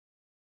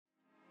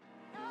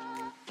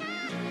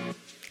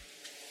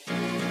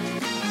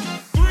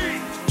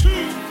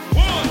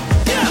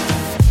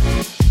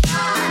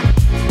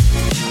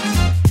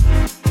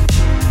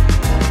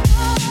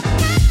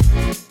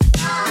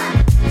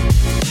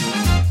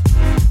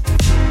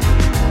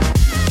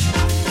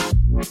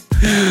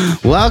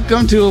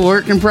Welcome to A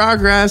Work in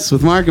Progress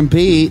with Mark and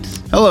Pete.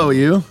 Hello,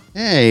 you.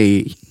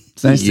 Hey.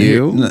 It's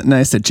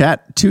nice to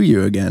chat to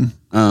you again.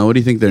 What do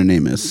you think their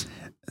name is?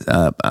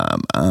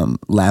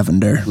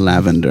 Lavender.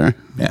 Lavender.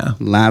 Yeah.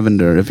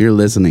 Lavender, if you're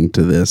listening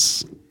to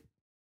this,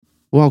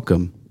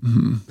 welcome.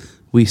 Mm-hmm.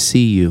 We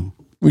see you.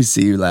 We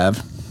see you,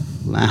 Lav.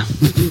 Lav.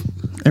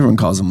 Everyone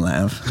calls him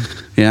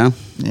Lav. Yeah?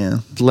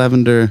 Yeah.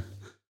 Lavender.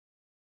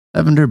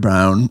 Lavender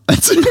Brown.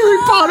 That's a Harry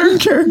Potter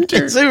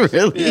character. Is it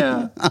really?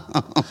 Yeah.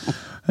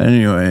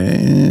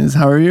 Anyways,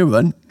 how are you,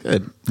 bud?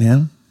 Good.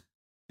 Yeah.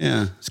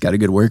 Yeah. Just got a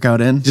good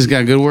workout in. Just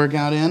got a good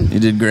workout in. You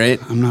did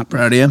great. I'm not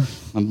Proud of you.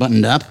 I'm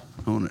buttoned up.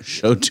 I don't want to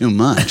show too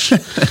much.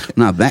 I'm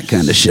not that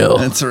kind of show.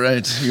 That's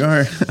right. You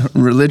are a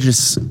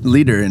religious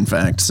leader, in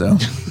fact, so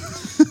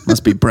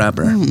must be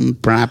proper.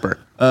 Proper.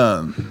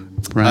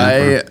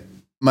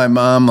 My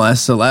mom,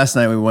 last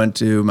night we went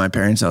to my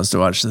parents' house to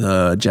watch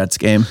the Jets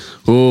game.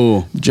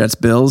 Oh, Jets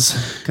Bills,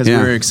 because we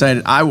were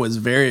excited. I was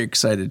very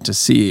excited to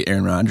see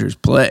Aaron Rodgers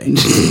play.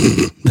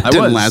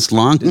 Didn't last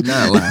long. Did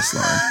not last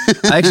long.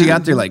 I actually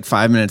got there like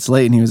 5 minutes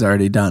late, and he was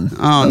already done.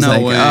 Oh,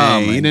 no way. Oh,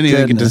 you didn't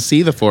even get to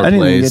see the four plays. I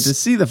didn't even get to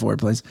see the four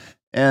plays.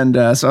 And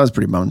so I was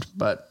pretty bummed.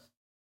 But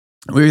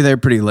we were there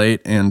pretty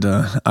late, and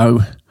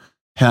I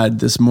had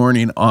this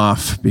morning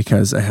off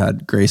because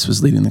Grace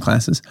was leading the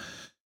classes.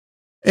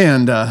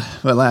 And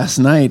but last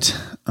night,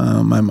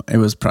 it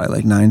was probably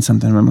like 9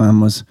 something. My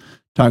mom was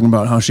talking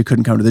about how she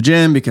couldn't come to the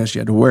gym because she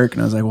had to work.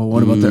 And I was like, well,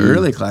 what about the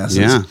early classes?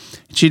 Yeah. And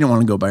she didn't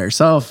want to go by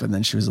herself. And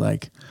then she was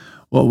like,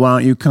 well, why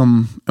don't you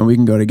come and we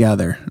can go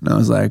together? And I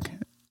was like,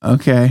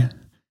 okay.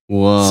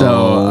 Whoa.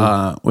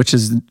 So, which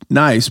is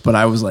nice, but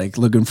I was like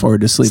looking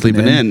forward to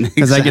sleeping in.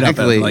 Because I get up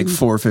at like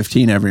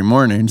 4:15 every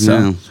morning.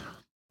 So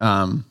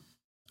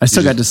I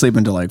still got to sleep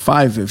until like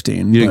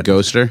 5:15. You didn't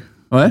ghost her?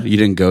 What? You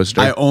didn't ghost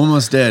her? I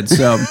almost did.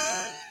 So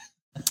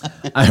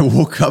I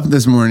woke up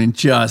this morning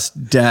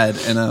just dead,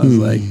 and I was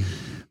like,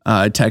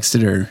 I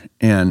texted her,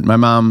 and my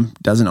mom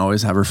doesn't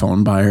always have her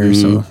phone by her,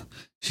 so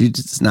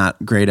she's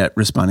not great at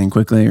responding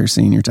quickly or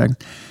seeing your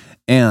text.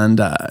 And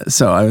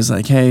so I was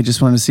like, hey,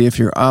 just wanted to see if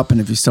you're up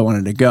and if you still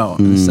wanted to go.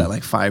 And it's at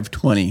like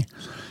 5:20,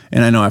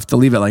 and I know I have to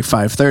leave at like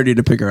 5:30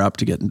 to pick her up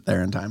to get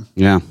there in time.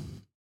 Yeah.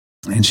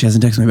 And she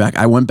hasn't texted me back.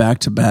 I went back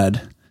to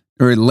bed,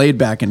 or laid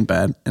back in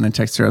bed, and I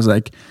texted her. I was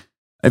like,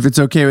 if it's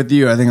okay with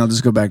you, I think I'll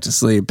just go back to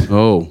sleep.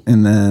 Oh.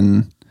 And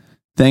then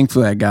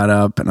thankfully I got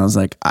up and I was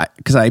like,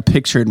 because I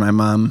pictured my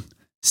mom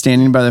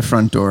standing by the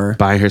front door.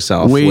 By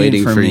herself,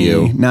 waiting for me,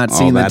 you. Not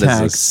seeing the text.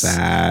 That is a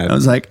sad I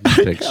was like,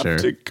 picture. I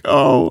have to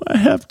go. I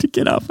have to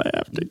get up. I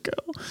have to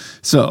go.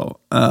 So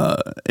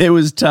it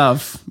was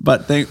tough,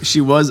 but she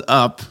was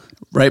up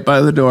right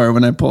by the door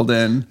when I pulled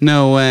in.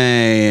 No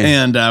way.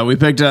 And I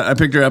picked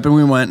her up and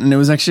we went, and it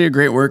was actually a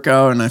great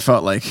workout, and I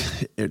felt like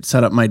it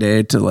set up my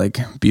day to like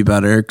be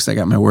better because I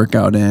got my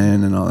workout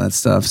in and all that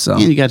stuff. So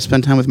and you got to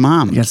spend time with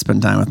mom. I got to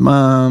spend time with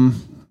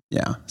mom.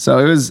 Yeah. So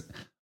it was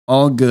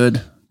all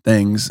good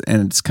things,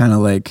 and it's kind of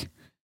like,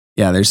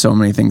 yeah, there's so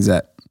many things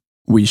that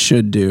we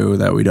should do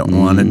that we don't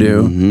want to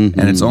do, and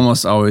it's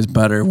almost always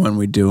better when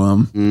we do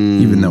them,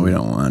 even though we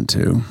don't want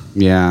to.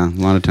 Yeah, a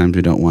lot of times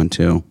we don't want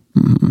to.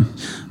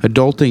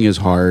 Adulting is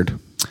hard.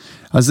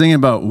 I was thinking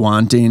about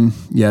wanting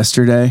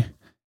yesterday,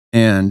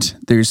 and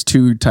there's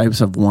 2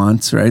 types of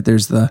wants, right?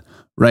 There's the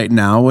right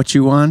now what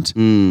you want,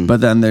 but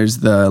then there's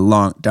the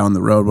long down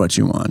the road what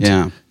you want.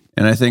 Yeah.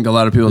 And I think a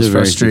lot of people's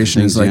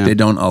frustration is like they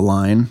don't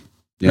align.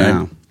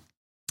 Yeah.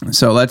 Right?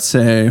 So let's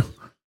say you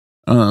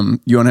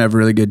want to have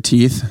really good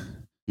teeth,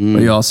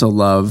 but you also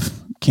love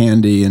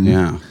candy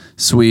and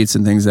sweets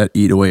and things that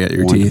eat away at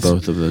your teeth.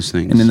 Both of those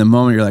things. And in the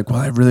moment, you're like, well,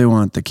 I really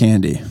want the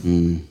candy.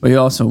 But you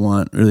also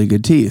want really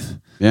good teeth.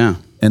 Yeah.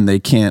 And they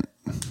can't,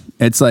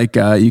 it's like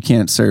you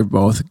can't serve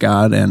both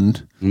God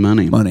and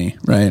money,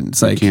 right?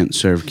 It's like you can't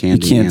serve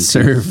candy.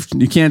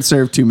 You can't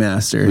serve 2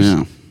 masters.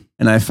 Yeah.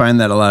 And I find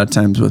that a lot of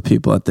times with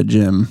people at the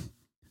gym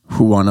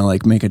who want to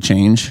like make a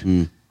change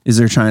is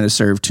they're trying to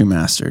serve 2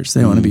 masters.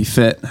 They want to be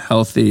fit,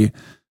 healthy,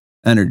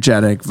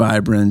 energetic,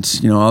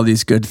 vibrant, all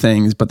these good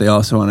things, but they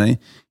also want to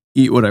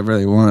eat whatever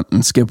they want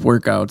and skip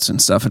workouts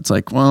and stuff. It's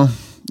like, well,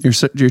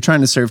 you're trying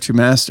to serve 2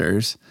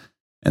 masters,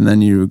 and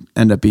then you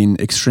end up being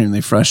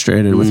extremely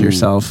frustrated with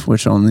yourself,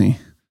 which only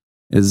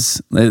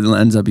it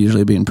ends up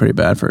usually being pretty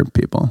bad for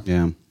people.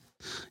 Yeah.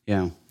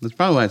 Yeah. That's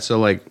probably why it's so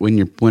like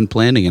when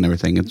planning and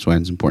everything, it's why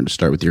it's important to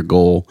start with your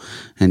goal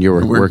and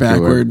your work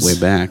backwards. Your way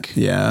back.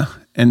 Yeah.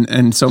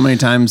 And so many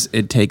times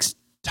it takes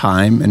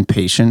time and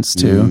patience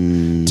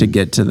to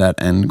get to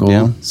that end goal.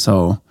 Yeah.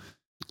 So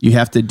you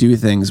have to do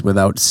things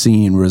without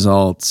seeing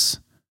results,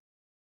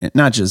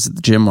 not just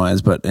gym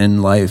wise, but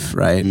in life,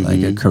 right?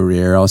 Like a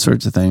career, all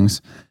sorts of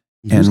things.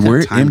 And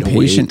we're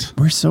impatient.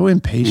 We're so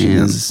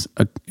impatient as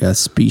a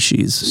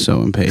species.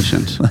 So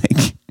impatient.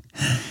 Like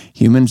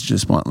humans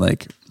just want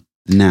like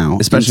now,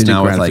 especially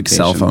now with like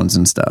cell phones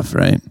and stuff,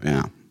 right?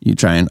 Yeah. You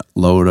try and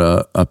load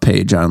a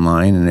page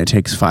online and it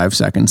takes 5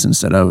 seconds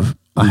instead of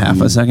a half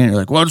a second. You're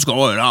like, what's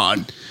going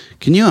on?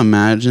 Can you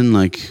imagine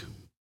like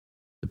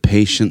the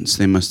patience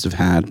they must have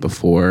had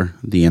before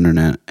the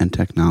internet and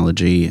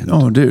technology. And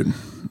oh, dude.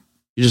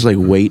 You just like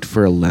wait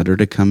for a letter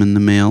to come in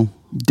the mail.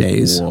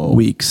 Days,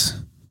 weeks.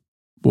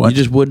 What? You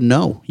just wouldn't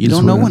know. You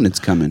don't know when it's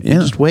coming. Yeah. You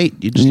just wait.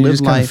 You just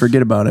live life.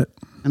 Forget about it.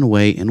 And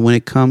wait. And when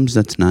it comes,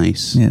 that's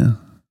nice. Yeah.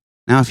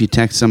 Now, if you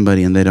text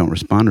somebody and they don't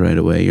respond right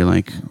away, you're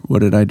like, what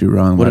did I do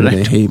wrong? Why did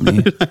they hate me?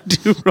 What did I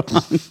do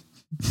wrong?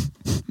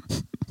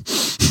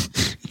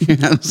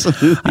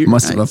 I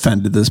must have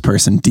offended this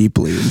person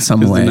deeply in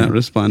some way. They're not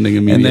responding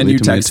immediately. And then you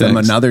text them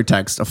another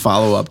text, a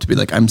follow up to be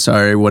like, I'm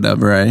sorry,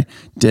 whatever I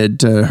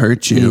did to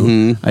hurt you.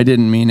 Mm-hmm. I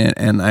didn't mean it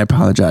and I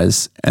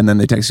apologize. And then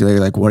they text you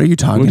later like, what are you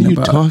talking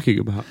about?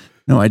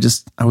 No,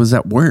 I was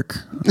at work.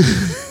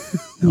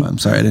 No, I'm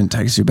sorry, I didn't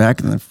text you back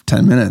in the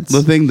 10 minutes.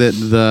 The thing that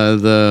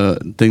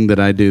the thing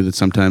that I do that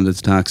sometimes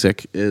it's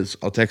toxic is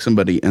I'll text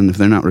somebody, and if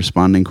they're not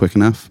responding quick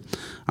enough,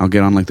 I'll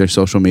get on like their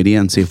social media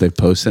and see if they've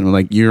posted. And we're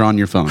like, you're on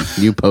your phone.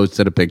 You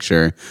posted a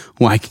picture.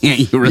 Why can't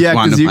you respond to my text? Yeah,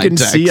 because you can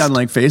see on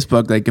like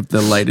Facebook, like if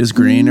the light is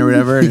green or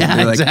whatever. Yeah,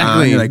 you're like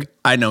exactly. You're like,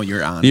 I know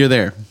you're on. You're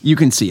there. You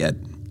can see it.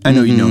 I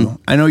know you know.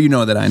 I know you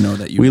know that I know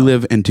that you. We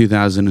live in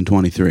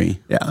 2023.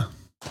 Yeah.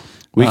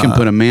 We can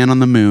put a man on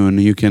the moon.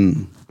 You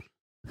can.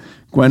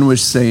 Gwen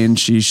was saying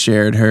she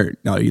shared her.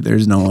 No,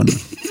 there's no one.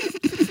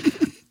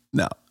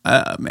 No,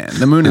 man,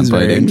 the moon is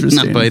very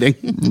interesting. Not biting.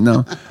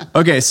 No.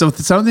 Okay, so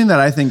something that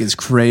I think is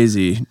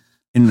crazy,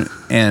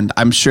 and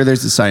I'm sure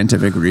there's a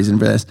scientific reason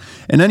for this.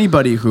 And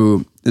anybody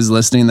who is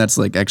listening that's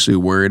like actually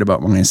worried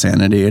about my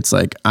sanity, it's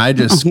like I'm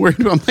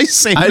worried about my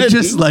sanity. I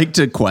just like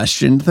to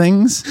question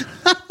things.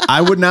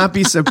 I would not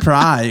be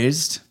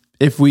surprised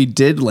if we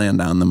did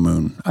land on the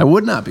moon. I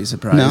would not be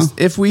surprised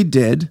if we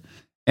did.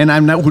 And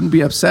wouldn't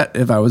be upset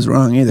if I was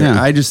wrong either. Yeah.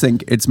 I just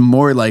think it's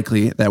more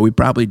likely that we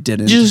probably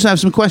didn't. You just have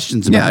some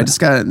questions about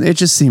it. It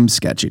just seems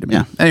sketchy to me.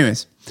 Yeah.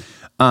 Anyways,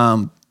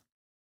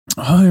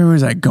 where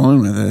was I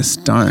going with this?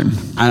 Darn.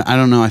 I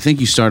don't know. I think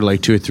you started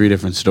like 2 or 3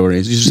 different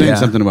stories. You were saying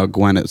something about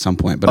Gwen at some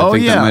point, but I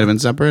think that might have been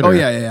separate.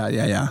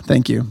 Yeah.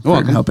 Thank you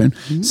for helping.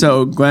 Mm-hmm.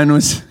 So Gwen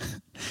was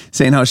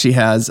saying how she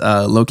has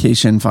a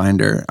location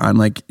finder on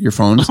like your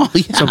phones. Oh,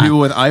 yeah. So people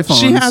with iPhones.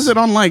 She has it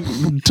on like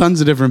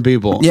tons of different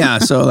people. Yeah.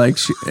 So like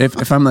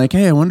if I'm like,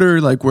 hey, I wonder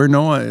like where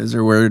Noah is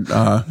or where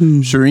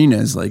Shireen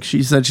is. Like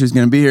she said she was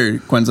going to be here.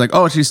 Gwen's like,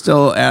 oh, she's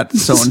still at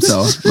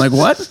so-and-so. I'm like,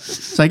 what?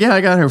 It's like, yeah,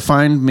 I got her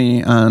find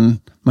me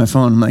on my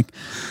phone. I'm like,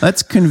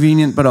 that's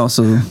convenient, but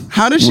also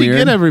how does she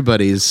get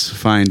everybody's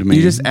find me?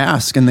 You just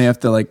ask and they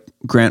have to like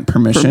grant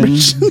permission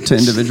to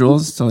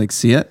individuals to like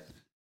see it.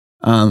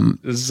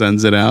 Just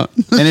sends it out.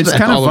 And it's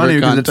kind of funny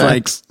because it's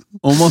like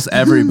almost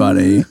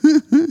everybody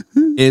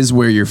is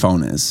where your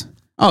phone is.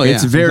 Oh, yeah.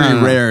 It's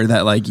very rare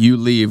that like you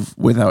leave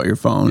without your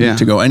phone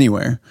to go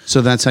anywhere.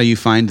 So that's how you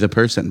find the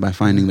person, by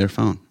finding their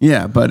phone.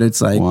 Yeah, but it's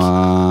like,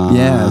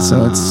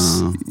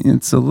 so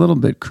it's a little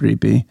bit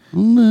creepy.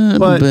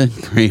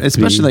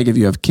 Especially like if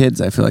you have kids,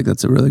 I feel like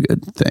that's a really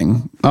good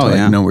thing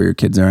to know where your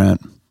kids are at.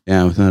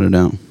 Yeah, without a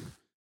doubt.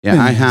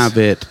 Yeah, I have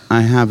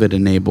it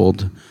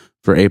enabled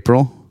for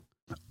April.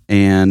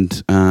 And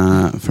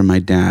for my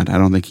dad, I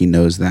don't think he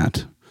knows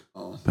that,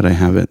 but I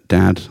have it.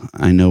 Dad,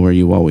 I know where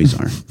you always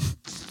are.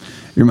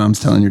 Your mom's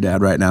telling your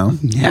dad right now?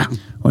 Yeah.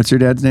 What's your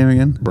dad's name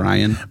again?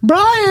 Brian.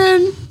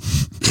 Brian!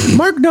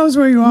 Mark knows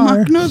where you are.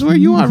 Mark knows where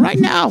you are right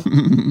now.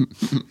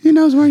 He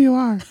knows where you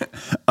are.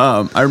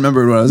 I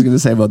remembered what I was going to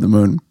say about the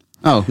moon.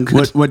 Oh,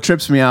 good. What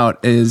trips me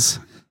out is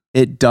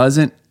it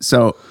doesn't...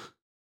 So,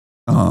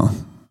 is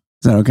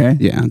that okay?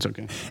 Yeah, it's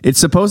okay. It's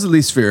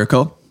supposedly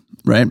spherical.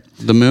 Right?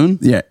 The moon?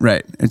 Yeah,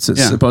 right. It's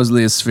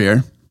supposedly a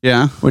sphere.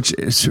 Yeah. Which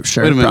is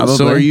sure, Wait a minute. probably.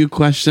 So are you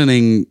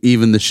questioning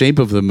even the shape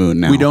of the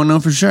moon now? We don't know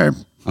for sure.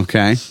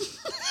 Okay.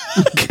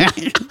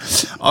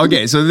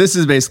 Okay, so this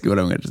is basically what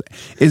I'm going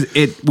to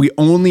say. We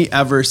only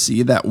ever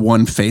see that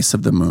one face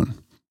of the moon.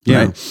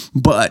 Yeah. Right?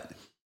 But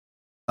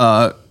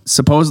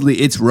supposedly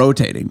it's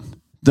rotating.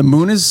 The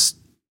moon is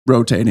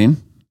rotating.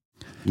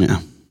 Yeah.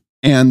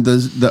 And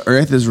the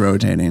earth is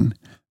rotating.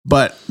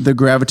 But the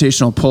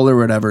gravitational pull or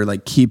whatever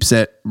like keeps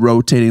it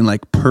rotating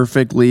like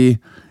perfectly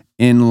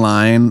in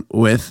line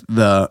with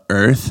the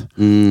earth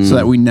so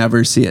that we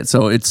never see it.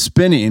 So it's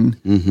spinning,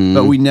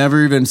 but we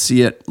never even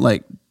see it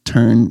like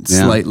turn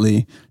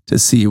slightly to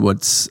see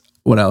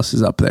what else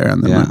is up there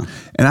on the moon.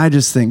 And I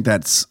just think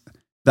that's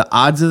the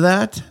odds of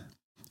that.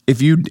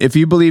 If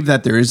you believe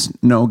that there is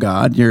no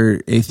God,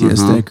 you're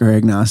atheistic or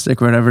agnostic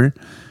or whatever.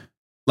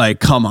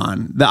 Like, come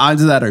on. The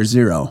odds of that are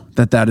 0,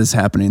 that is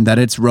happening, that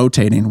it's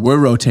rotating. We're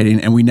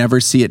rotating and we never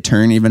see it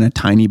turn even a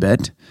tiny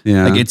bit.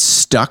 Yeah. Like it's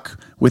stuck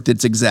with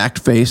its exact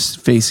face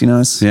facing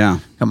us. Yeah.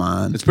 Come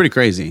on. It's pretty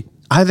crazy.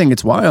 I think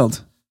it's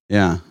wild.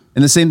 Yeah.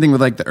 And the same thing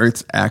with like the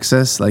Earth's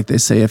axis. Like they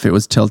say if it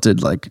was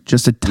tilted like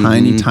just a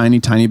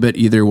tiny bit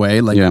either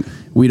way, like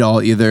we'd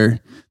all there'd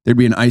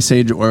be an ice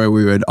age or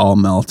we would all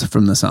melt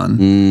from the sun.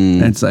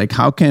 And it's like,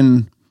 how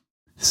can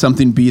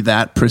something be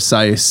that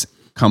precise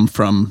come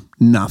from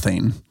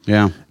nothing?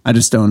 Yeah. I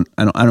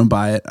don't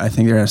buy it. I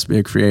think there has to be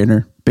a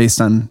creator based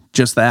on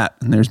just that.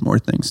 And there's more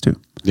things too.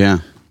 Yeah.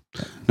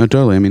 No,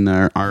 totally. I mean,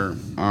 our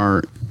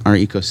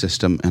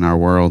ecosystem and our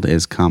world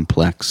is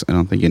complex. I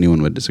don't think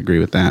anyone would disagree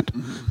with that.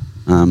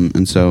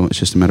 And so it's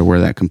just a matter of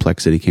where that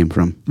complexity came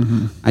from.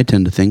 Mm-hmm. I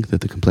tend to think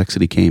that the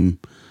complexity came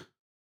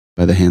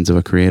by the hands of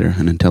a creator,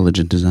 an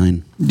intelligent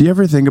design. Do you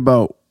ever think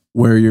about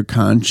where your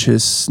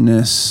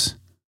consciousness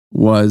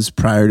was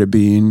prior to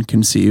being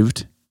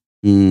conceived?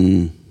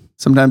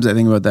 Sometimes I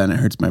think about that and it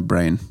hurts my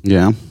brain.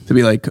 Yeah. To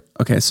be like,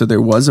 okay, so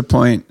there was a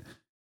point,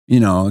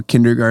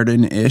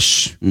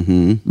 kindergarten-ish,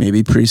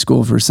 maybe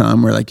preschool for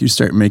some, where like you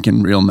start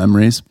making real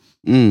memories.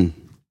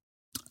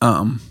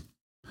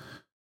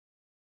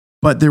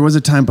 But there was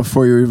a time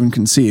before you were even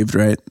conceived,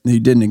 right? You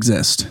didn't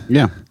exist.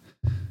 Yeah.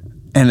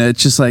 And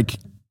it's just like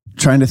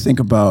trying to think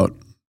about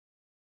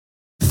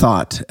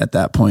thought at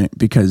that point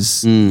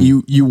because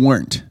you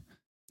weren't.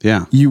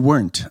 Yeah. You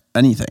weren't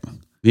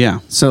anything. Yeah.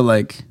 So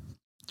like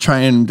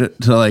trying to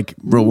like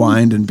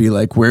rewind and be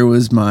like, where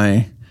was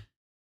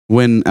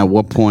at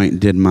what point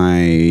did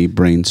my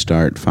brain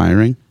start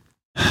firing?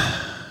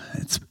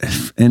 It's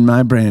in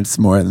my brain, it's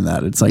more than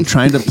that. It's like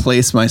trying to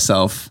place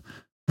myself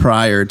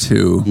prior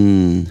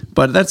to,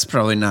 but that's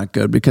probably not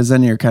good because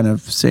then you're kind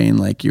of saying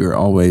like you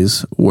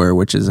always were,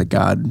 which is a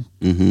God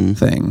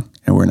thing,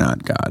 and we're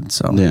not God.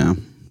 So yeah,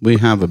 we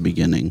have a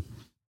beginning,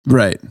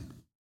 right?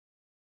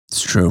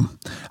 It's true.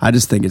 I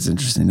just think it's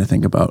interesting to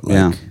think about. Like,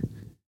 yeah.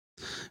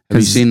 Have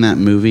you seen that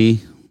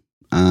movie,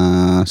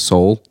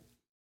 Soul,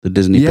 the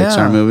Disney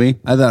Pixar movie?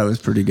 I thought it was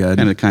pretty good,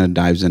 and it kind of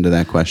dives into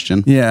that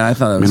question. Yeah, I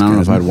thought it was. I don't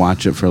know if I'd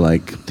watch it for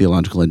like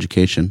theological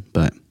education,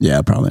 but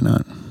yeah, probably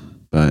not.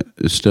 But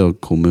it's still a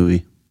cool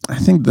movie. I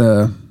think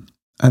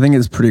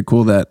it's pretty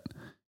cool that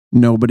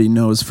nobody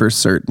knows for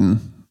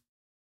certain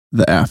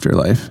the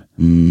afterlife.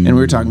 And we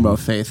were talking about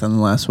faith on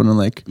the last one, and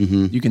like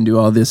you can do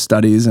all these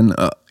studies, and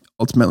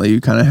ultimately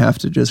you kind of have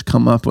to just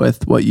come up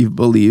with what you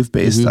believe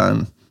based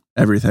on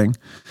everything,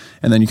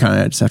 and then you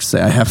kind of just have to say,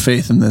 I have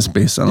faith in this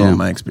based on all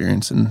my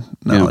experience and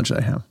knowledge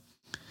I have.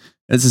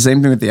 It's the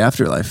same thing with the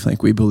afterlife.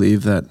 Like we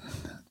believe that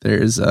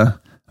there's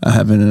a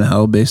heaven and a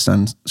hell based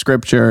on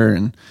scripture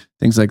and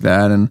things like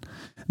that. And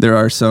there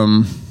are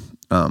some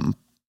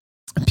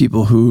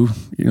people who,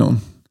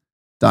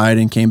 died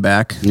and came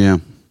back. Yeah.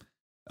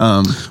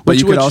 But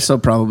you could also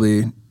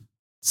probably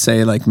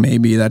say like,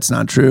 maybe that's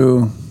not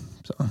true.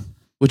 So,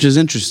 which is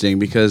interesting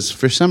because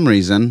for some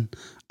reason,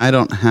 I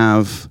don't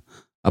have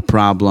a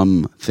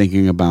problem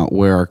thinking about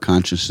where our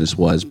consciousness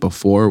was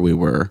before we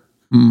were.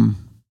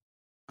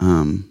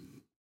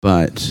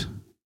 But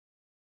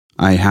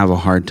I have a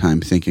hard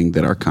time thinking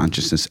that our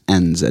consciousness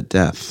ends at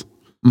death.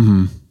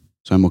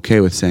 So I'm okay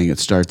with saying it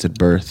starts at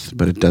birth,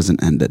 but it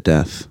doesn't end at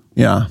death.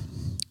 Yeah.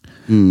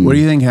 What do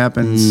you think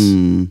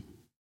happens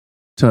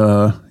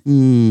to...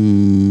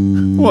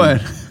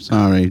 What?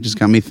 Sorry, just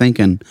got me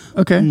thinking.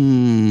 Okay.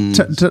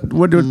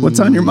 What's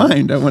on your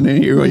mind? I want to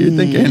hear what you're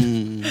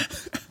thinking.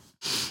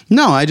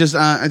 No, I just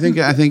I think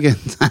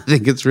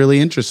it's really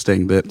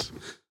interesting that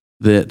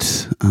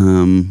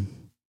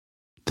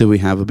we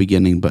have a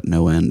beginning but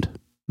no end.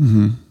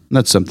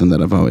 That's something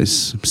that I've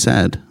always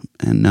said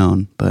and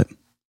known, but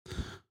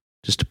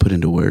just to put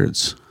into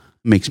words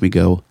makes me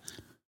go,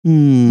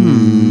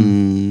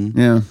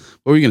 Yeah.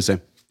 What were you going to say?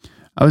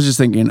 I was just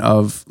thinking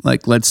of,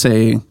 like, let's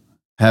say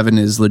heaven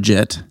is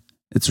legit.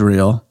 It's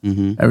real.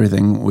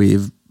 Everything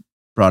we've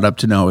brought up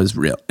to know is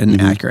real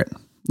and accurate.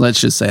 Let's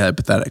just say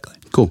hypothetically.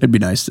 Cool. It'd be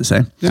nice to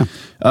say. Yeah.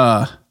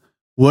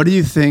 What do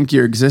you think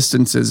your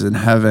existence is in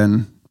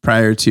heaven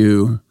prior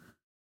to,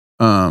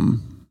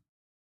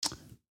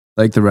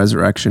 like the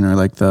resurrection or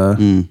like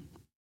the,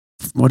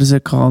 what is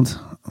it called?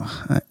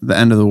 The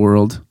end of the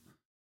world.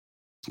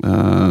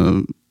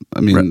 The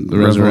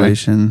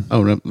Revelation.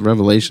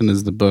 Revelation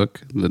is the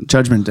book. The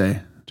Judgment Day.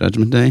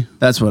 Judgment Day?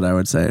 That's what I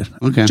would say.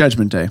 Okay.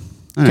 Judgment Day.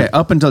 All okay, right.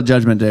 up until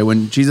Judgment Day,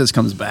 when Jesus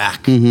comes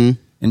back and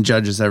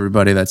judges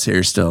everybody that's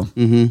here still.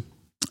 And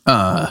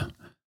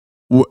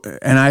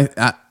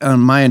I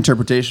my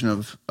interpretation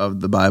of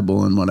the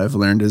Bible and what I've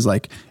learned is,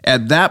 like,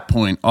 at that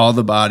point, all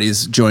the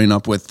bodies join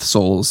up with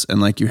souls, and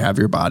like you have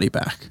your body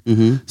back.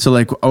 So,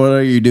 like, what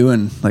are you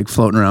doing? Like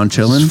floating around,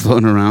 chilling, Just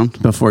floating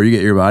around before you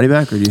get your body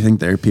back, or do you think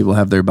there people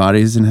have their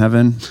bodies in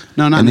heaven?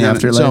 No, not in the heaven.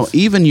 afterlife. So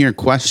even your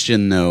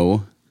question,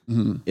 though,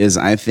 is,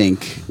 I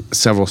think,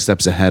 several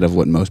steps ahead of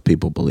what most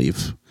people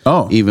believe.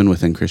 Oh, Even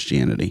within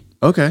Christianity.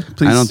 okay.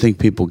 Please, I don't think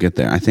people get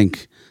there. I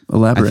think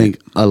elaborate.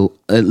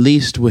 at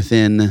least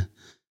within,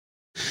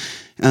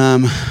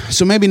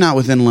 so maybe not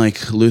within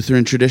like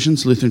Lutheran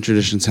traditions. Lutheran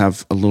traditions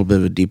have a little bit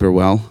of a deeper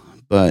well,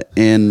 but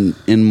in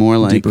more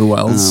like Deeper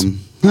wells.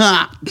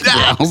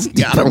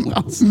 deeper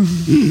wells.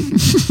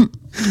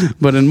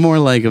 But in more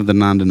like of the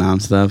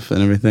non-denounce stuff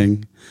and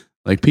everything,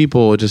 like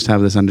people just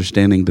have this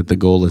understanding that the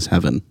goal is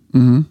heaven.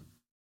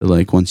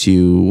 Like once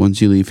you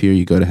leave here,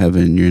 you go to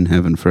heaven and you're in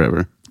heaven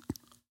forever.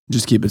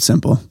 Just keep it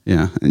simple.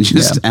 Yeah, and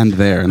just end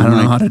there. And I I'm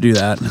don't know like, how to do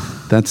that.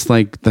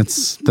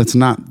 that's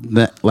not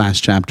that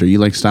last chapter. You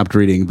like stopped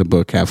reading the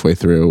book halfway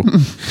through,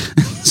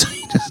 so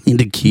you just need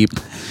to keep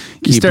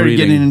You started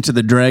getting into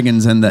the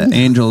dragons and the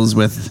angels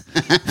with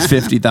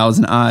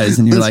 50,000 eyes,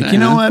 and you're like, you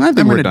know what? I'm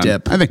going to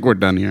dip. I think we're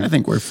done here. I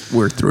think we're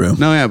through.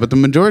 No, yeah, but the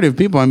majority of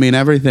people, I mean,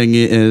 everything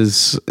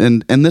is,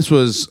 and this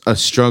was a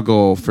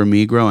struggle for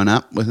me growing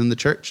up within the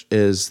church,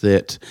 is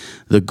that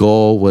the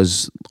goal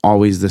was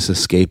always this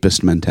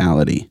escapist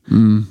mentality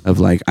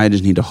of like, I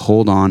just need to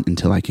hold on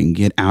until I can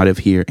get out of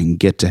here and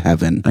get to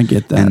heaven. I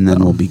get that, and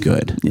then we'll be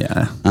good.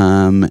 Yeah.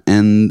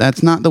 And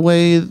that's not the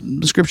way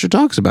the Scripture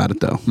talks about it,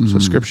 though. So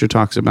Scripture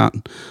talks about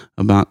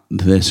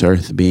this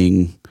earth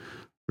being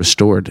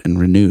restored and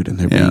renewed, and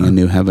there being a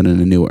new heaven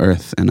and a new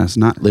earth, and us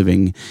not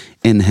living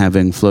in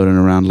heaven, floating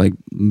around like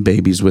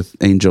babies with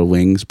angel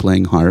wings,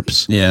 playing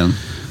harps. Yeah.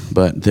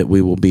 But that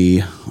we will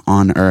be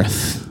on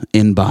earth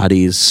in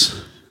bodies,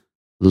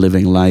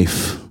 living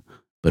life,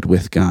 but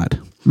with God.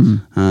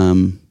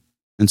 And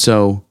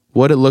so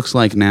what it looks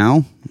like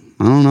now,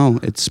 I don't know.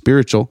 It's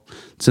spiritual.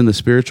 It's in the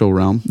spiritual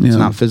realm. It's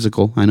not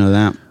physical. I know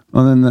that.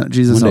 Well, then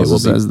Jesus also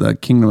says the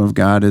kingdom of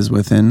God is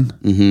within.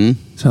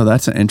 So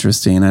that's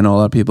interesting. I know a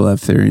lot of people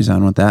have theories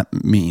on what that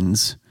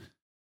means.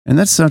 And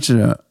that's such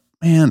a,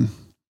 man.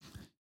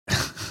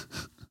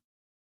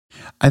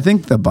 I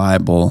think the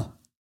Bible,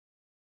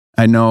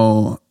 I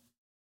know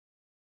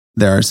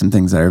there are some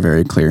things that are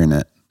very clear in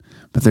it,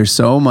 but there's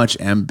so much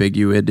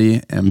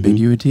ambiguity.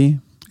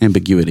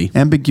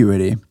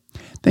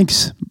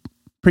 Thanks.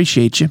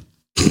 Appreciate you.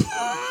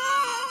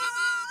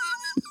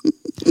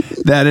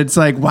 That it's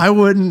like, why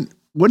wouldn't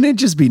it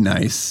just be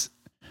nice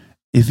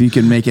if you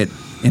can make it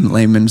in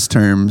layman's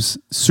terms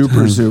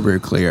super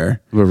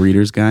clear? A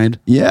reader's guide?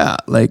 Yeah,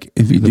 like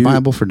if you The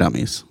Bible for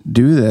Dummies.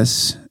 Do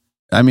this.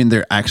 I mean,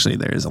 there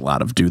is a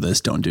lot of do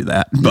this, don't do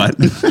that, but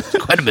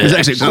Quite a bit. there's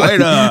actually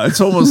it's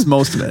almost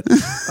most of it.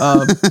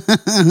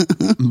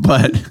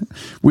 But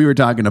we were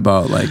talking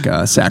about like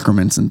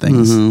sacraments and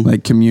things,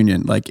 like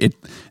communion. Like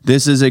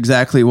this is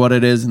exactly what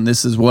it is, and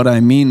this is what I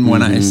mean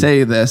when I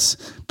say this.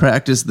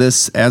 Practice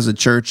this as a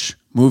church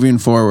moving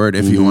forward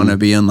if you want to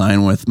be in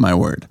line with my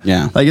word.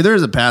 Yeah. Like if there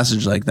was a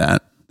passage like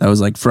that was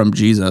like from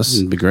Jesus,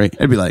 It'd be great.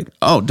 it'd be like,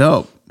 oh,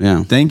 dope.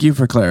 Yeah. Thank you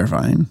for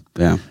clarifying.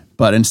 Yeah.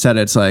 But instead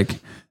it's like,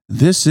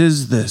 this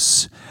is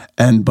this.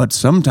 But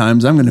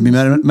sometimes I'm going to be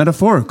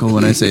metaphorical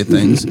when I say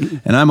things.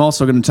 And I'm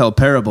also going to tell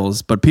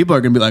parables. But people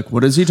are going to be like,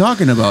 what is he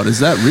talking about? Is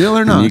that real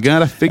or not? And you got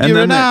to figure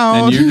it out.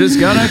 And you just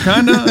got to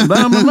kind of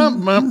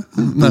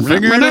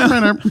figure it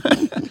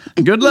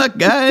out. Good luck,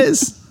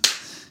 guys.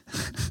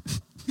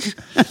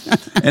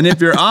 And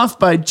if you're off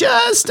by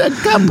just a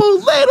couple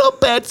little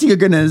bits, you're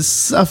going to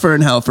suffer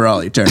in hell for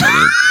all eternity.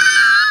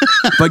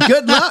 But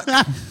good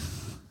luck.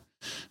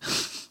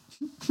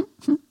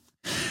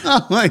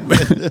 Oh my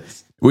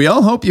goodness. We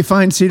all hope you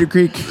find Cedar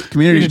Creek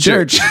Community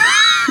Church.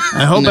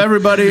 I hope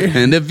everybody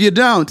and if you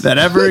don't that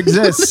ever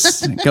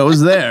exists goes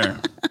there,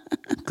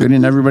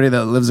 including everybody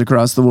that lives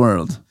across the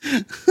world.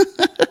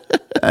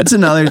 That's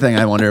another thing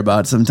I wonder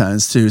about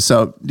sometimes too.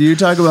 So do you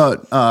talk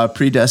about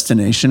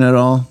predestination at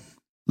all?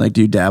 Like,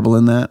 do you dabble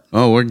in that?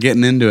 Oh, we're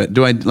getting into it.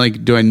 Do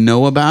I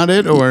know about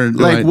it, or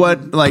do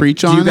I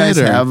preach on it? Do you guys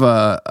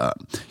have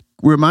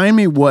remind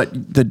me what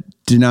the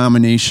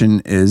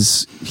denomination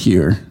is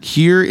here.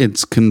 Here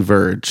it's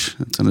Converge.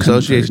 It's an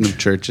association of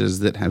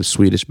churches that have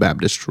Swedish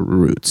Baptist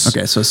roots.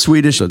 Okay, so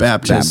Swedish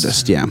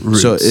Baptist, yeah.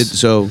 Roots.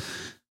 So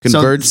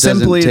Converge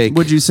simply, doesn't take.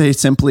 Would you say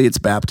simply it's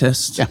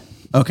Baptist? Yeah.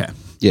 Okay.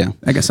 Yeah,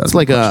 I guess it's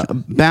like a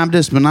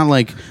Baptist, but not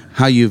like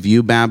how you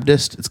view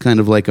Baptist. It's kind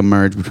of like a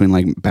merge between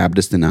like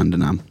Baptist and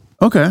non-denom.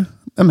 Okay,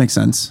 that makes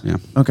sense. Yeah.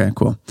 Okay,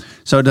 cool.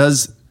 So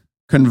does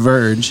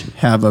Converge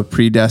have a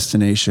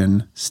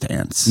predestination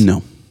stance?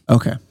 No.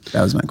 Okay,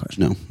 that was my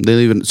question. No,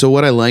 they even. So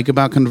what I like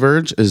about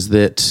Converge is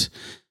that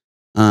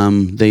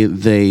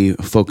they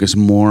focus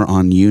more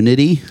on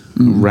unity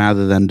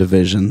rather than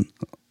division.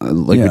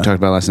 We talked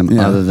about last time,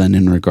 other than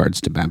in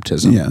regards to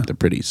baptism. Yeah. They're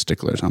pretty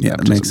sticklers on Yeah,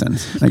 baptism. it makes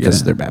sense. I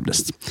Because they're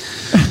Baptists.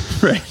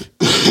 Right.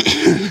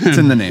 It's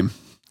in the name.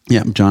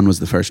 Yeah, John was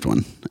the first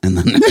one. And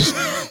then John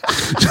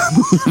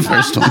was the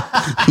first one.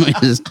 We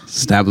just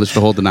established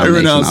a whole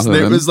denomination. Everyone else,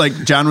 it was like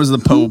John was the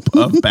Pope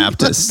of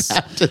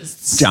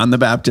Baptists. John the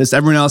Baptist.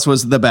 Everyone else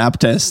was the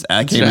Baptist.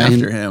 I came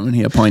after him, and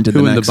he appointed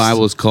who the in next. the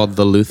Bible is called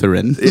the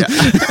Lutheran. Yeah.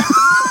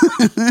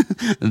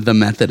 The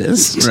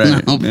Methodist.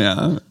 Right. No,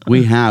 yeah.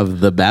 We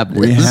have the Baptist.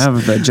 We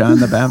have the John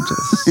the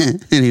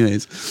Baptist.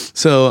 Anyways,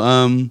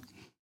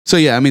 so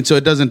yeah, I mean, so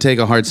it doesn't take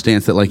a hard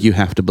stance that like you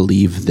have to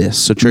believe this.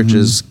 So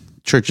churches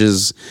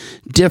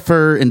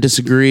differ and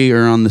disagree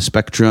or on the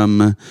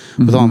spectrum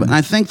with all of it. And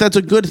I think that's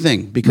a good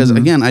thing because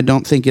again, I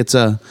don't think it's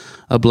a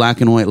black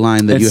and white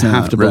line that It's you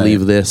have not, to right.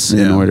 believe this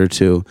in order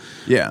to.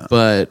 Yeah.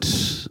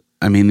 But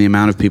I mean, the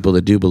amount of people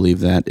that do believe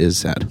that is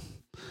sad.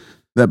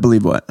 That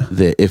believe what?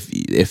 That if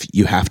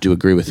you have to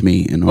agree with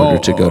me in order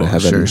to go to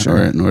heaven, sure.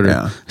 or in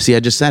order, see, I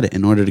just said it,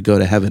 in order to go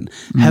to heaven.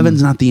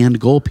 Heaven's not the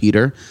end goal,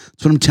 Peter.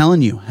 That's what I'm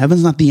telling you.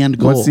 Heaven's not the end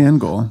goal. What's the end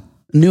goal?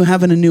 New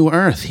heaven and new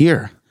earth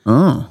here.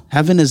 Oh.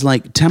 Heaven is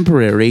like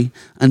temporary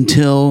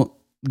until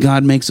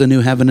God makes a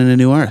new heaven and a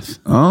new earth.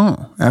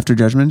 Oh, after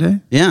Judgment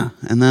Day? Yeah,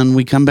 and then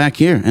we come back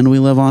here and we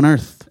live on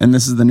earth. And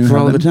this is the new for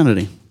all of heaven?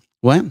 eternity.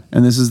 What?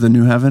 And this is the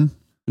new heaven?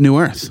 New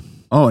earth.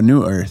 Oh, a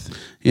new earth.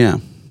 Yeah.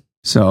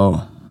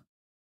 So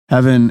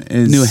heaven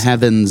is... New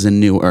heavens and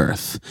new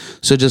earth.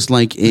 So just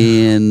like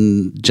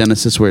in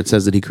Genesis where it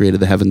says that he created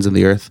the heavens and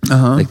the earth,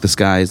 like the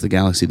skies, the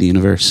galaxy, the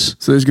universe.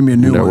 So there's going to be a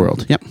new our one.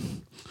 world. Yep.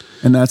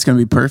 And that's going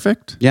to be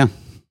perfect? Yeah.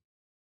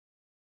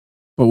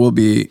 But we'll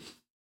be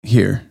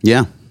here.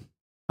 Yeah.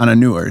 On a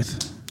new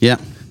earth. Yeah.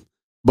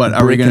 But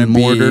are we Brick going and to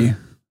mortar. be...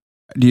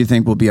 Do you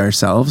think we'll be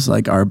ourselves,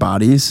 like our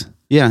bodies?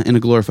 Yeah, in a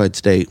glorified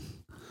state.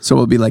 So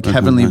we'll be like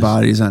heavenly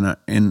bodies on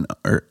Yes,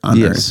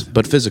 earth.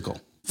 but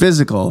physical.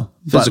 Physical.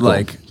 But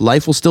like...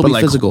 Life will still be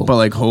physical. But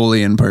like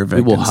holy and perfect.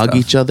 We will and hug stuff.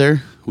 each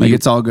other. Like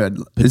it's all good.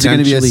 Is it going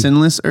to be a potentially-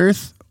 sinless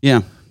earth?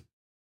 Yeah.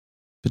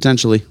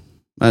 Potentially.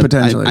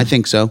 Potentially. I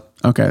think so.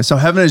 Okay. So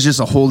heaven is just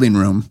a holding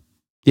room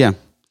Yeah.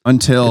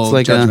 until It's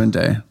like Judgment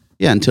Day.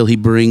 Yeah, until he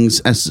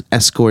brings,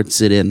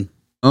 escorts it in.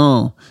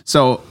 Oh,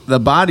 so the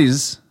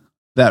bodies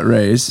that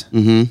raise,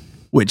 Mm-hmm.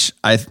 which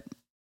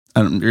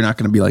you're not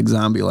going to be like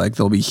zombie, like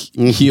they'll be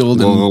healed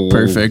and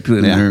perfect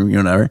and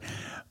whatever,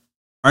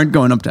 aren't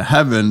going up to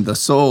heaven. The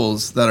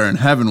souls that are in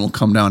heaven will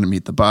come down to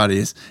meet the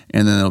bodies,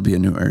 and then there'll be a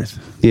new earth.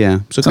 Yeah.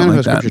 So Something kind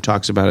of like how Scripture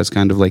talks about it's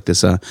kind of like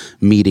this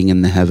meeting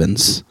in the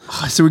heavens.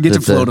 So we get to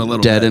That float the a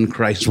little dead bit. in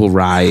Christ will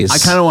rise. I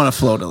kind of want to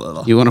float a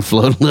little. You want to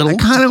float a little? I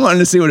kind of wanted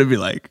to see what it'd be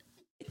like.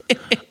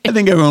 I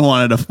think everyone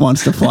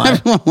wants to fly.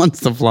 Everyone wants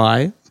to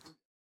fly.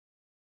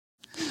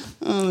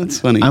 Oh, that's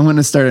funny. I'm going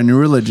to start a new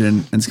religion,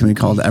 and it's going to be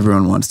called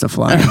Everyone Wants to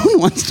Fly. Everyone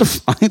wants to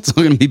fly. It's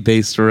all going to be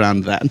based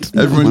around that.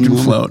 Everyone can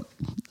float.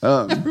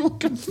 Everyone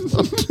can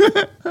float.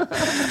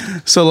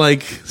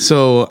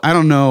 So I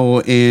don't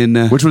know in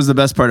Which was the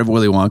best part of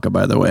Willy Wonka,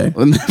 by the way.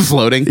 when they're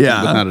floating.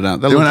 Yeah. Without a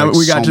doubt. That When looked like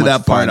we got so to that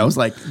much part, fun. I was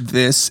like,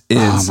 this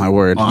is oh my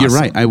word. awesome. You're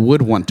right. I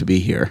would want to be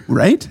here.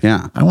 Right?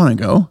 Yeah. I want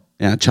to go.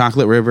 Yeah.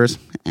 Chocolate rivers.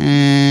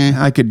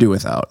 I could do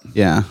without.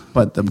 Yeah.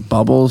 But the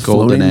bubbles,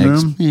 Golden floating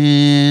eggs.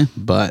 room,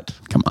 But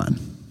come on.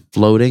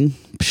 floating.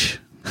 Psh,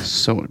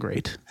 so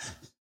great.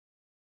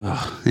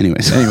 Oh,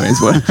 anyways,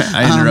 What?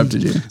 I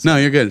interrupted you. No,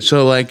 you're good.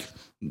 So I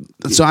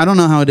don't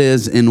know how it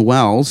is in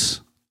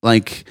Wells,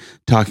 like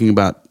talking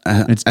about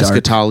It's dark.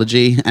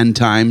 eschatology, end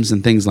times,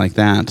 and things like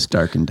that. It's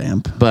dark and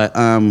damp. But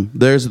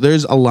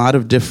there's a lot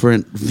of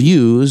different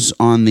views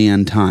on the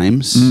end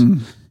times,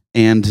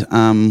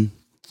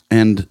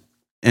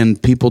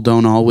 and people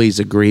don't always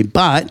agree.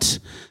 But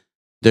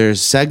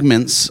there's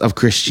segments of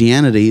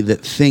Christianity that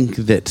think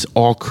that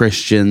all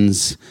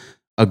Christians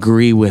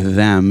agree with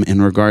them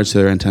in regards to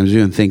their end times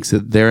view, and thinks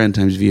that their end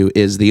times view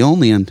is the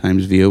only end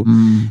times view,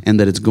 and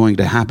that it's going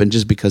to happen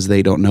just because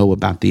they don't know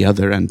about the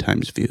other end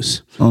times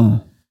views. Oh,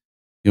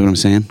 You know what I'm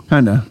saying?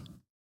 kind of.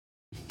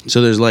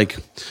 So there's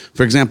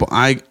for example,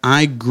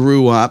 I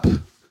grew up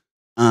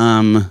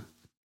only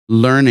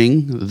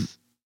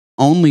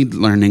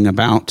learning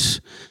about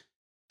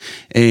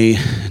a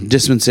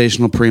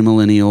dispensational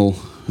premillennial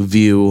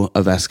view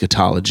of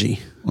eschatology.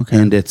 Okay.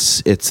 And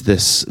it's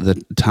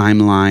the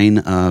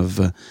timeline of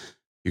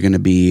you're going to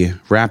be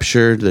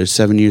raptured. There's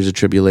 7 years of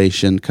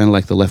tribulation, kind of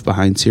like the Left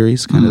Behind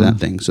series, kind of that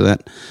thing. So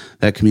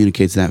that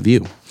communicates that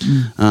view.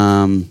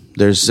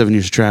 There's 7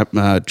 years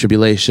of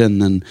tribulation,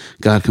 then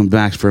God comes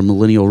back for a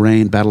millennial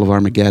reign, Battle of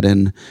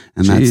Armageddon,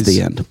 and that's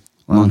the end.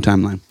 Long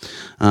timeline.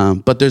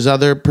 But there's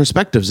other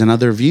perspectives and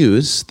other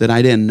views that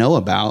I didn't know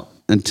about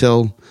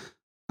until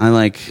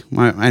I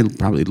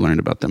probably learned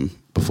about them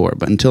before,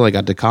 but until I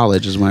got to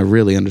college is when I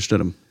really understood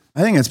them.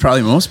 I think it's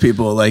probably most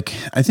people. I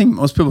think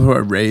most people who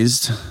are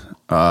raised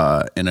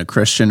in a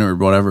Christian or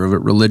whatever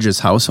religious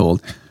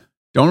household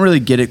don't really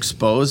get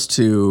exposed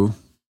to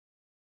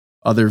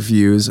other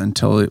views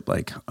until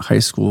like high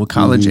school,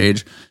 college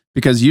age,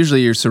 because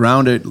usually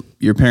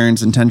your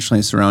parents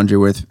intentionally surround you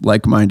with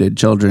like-minded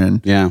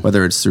children,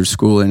 whether it's through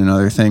schooling and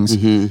other things,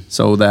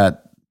 so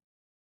that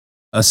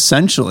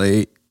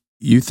essentially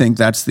you think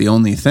that's the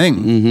only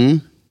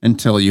thing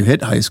until you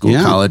hit high school,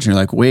 college, and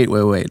you're like,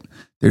 wait.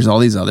 There's all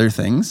these other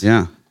things.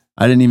 Yeah.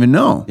 I didn't even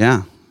know.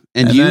 Yeah.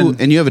 And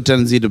you have a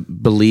tendency to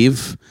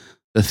believe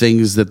the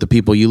things that the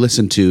people you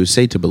listen to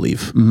say to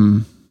believe.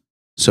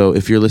 So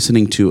if you're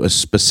listening to a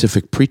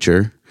specific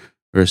preacher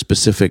or a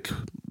specific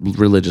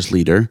religious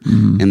leader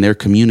and they're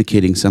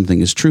communicating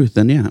something as truth,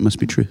 then it must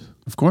be truth.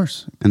 Of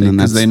course. And then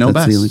they know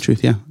that's best. the only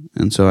truth. Yeah.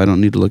 And so I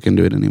don't need to look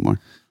into it anymore.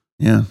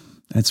 Yeah.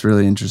 That's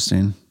really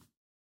interesting.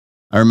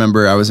 I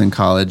remember I was in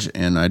college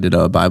and I did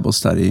a Bible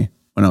study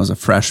when I was a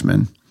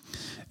freshman.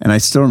 And I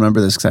still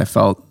remember this because I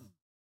felt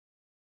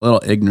a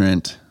little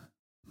ignorant,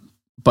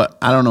 but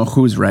I don't know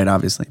who's right,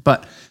 obviously.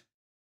 But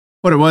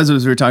what it was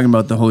we were talking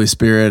about the Holy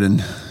Spirit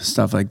and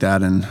stuff like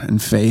that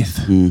and faith.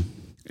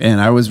 And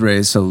I was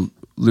raised, so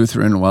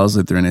Lutheran, Wells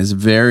Lutheran is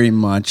very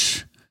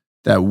much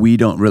that we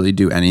don't really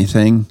do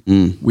anything.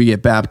 We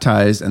get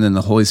baptized and then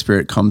the Holy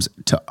Spirit comes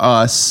to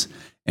us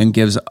and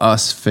gives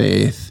us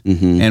faith.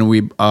 And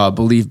we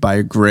believe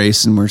by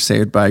grace, and we're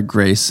saved by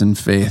grace and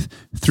faith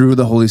through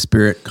the Holy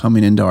Spirit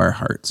coming into our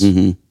hearts.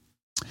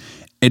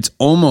 it's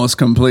almost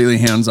completely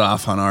hands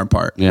off on our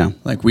part. Yeah.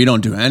 Like we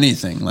don't do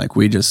anything. Like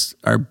we just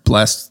are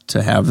blessed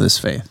to have this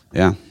faith.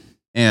 Yeah.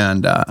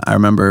 And I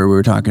remember we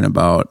were talking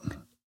about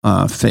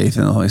faith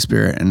in the Holy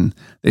Spirit, and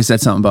they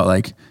said something about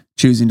like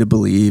choosing to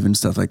believe and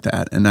stuff like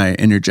that. And I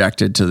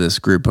interjected to this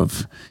group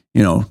of,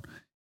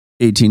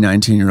 18,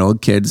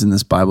 19-year-old kids in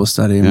this Bible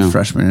study and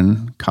freshmen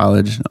in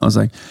college. I was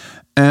like,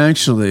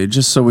 actually,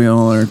 just so we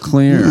all are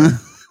clear,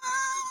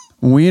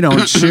 we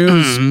don't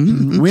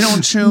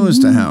choose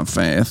to have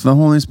faith. The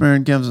Holy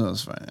Spirit gives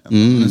us faith.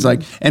 It's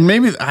like, and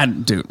maybe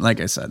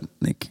like I said,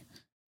 like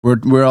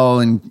we're all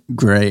in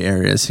gray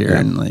areas here,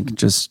 and like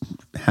just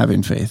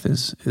having faith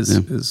is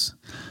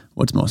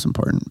what's most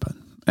important. But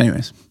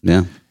anyways,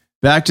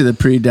 back to the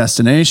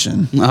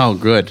predestination. Oh,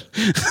 good.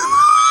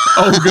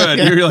 Oh, good.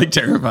 You're like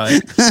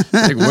terrified.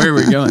 Like, where are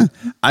we going?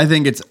 I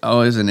think it's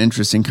always an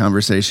interesting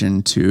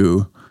conversation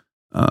to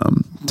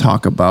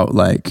talk about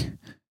like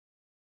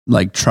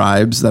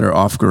tribes that are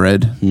off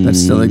grid that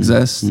still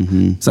exist.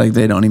 It's like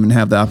they don't even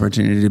have the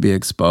opportunity to be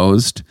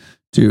exposed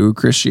to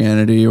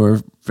Christianity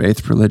or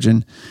faith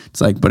religion. It's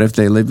like, but if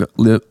they lead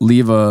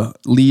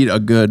a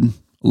good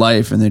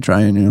life and they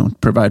try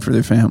and provide for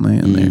their family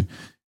and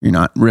you're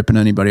not ripping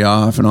anybody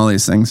off and all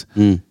these things.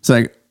 It's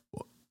like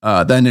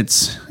then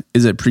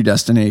is it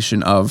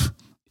predestination of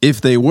if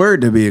they were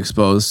to be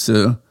exposed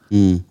to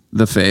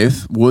the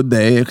faith, would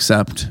they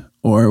accept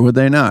or would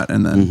they not?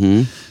 And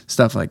then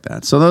stuff like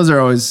that. So those are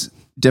always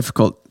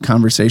difficult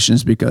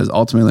conversations because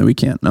ultimately we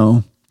can't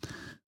know.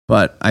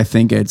 But I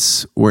think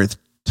it's worth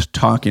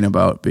talking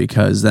about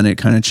because then it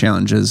kind of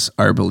challenges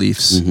our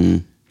beliefs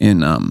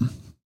in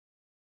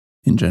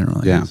general.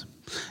 I guess.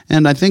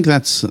 And I think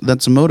that's a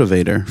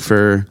motivator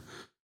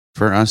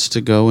for us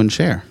to go and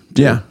share.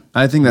 Too. Yeah.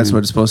 I think that's what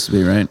it's supposed to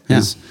be, right?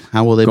 Yeah.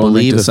 How will they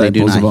believe if they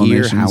do not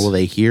hear? How will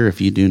they hear if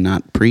you do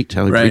not preach?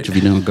 How will they preach if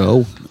you don't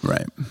go?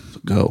 Right.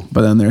 Go.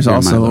 But then there's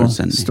also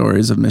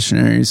stories of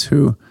missionaries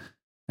who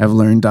have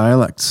learned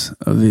dialects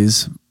of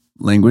these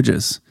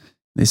languages.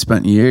 They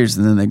spent years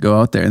and then they go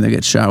out there and they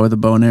get shot with a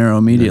bow and arrow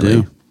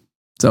immediately.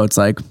 So it's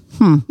like,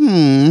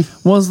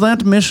 was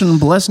that mission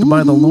blessed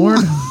by the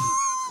Lord?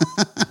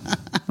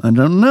 I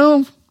don't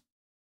know.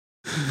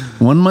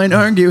 One might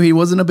argue he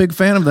wasn't a big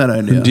fan of that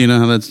idea. Do you know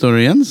how that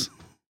story ends?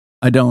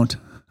 I don't.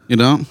 You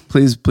don't?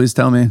 Please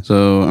tell me.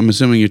 So I'm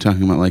assuming you're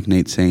talking about like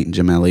Nate Saint and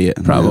Jim Elliott.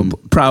 And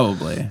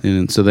Probably.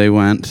 And so they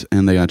went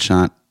and they got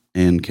shot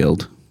and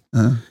killed.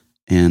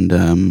 And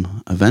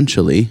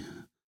eventually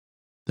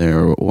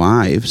their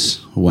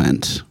wives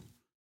went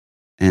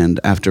and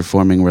after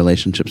forming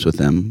relationships with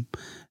them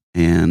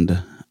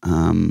and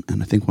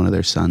I think one of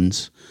their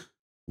sons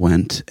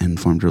went and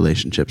formed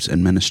relationships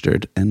and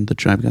ministered and the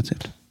tribe got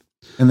saved.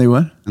 And they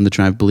what? And the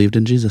tribe believed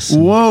in Jesus.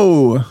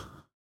 Whoa.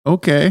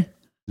 Okay.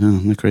 Oh,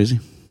 isn't that crazy?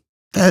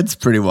 That's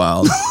pretty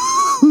wild.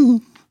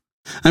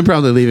 I'm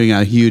probably leaving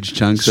out huge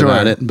chunks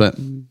about it, but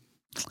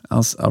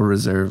I'll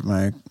reserve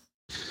my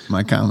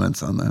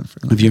comments on that.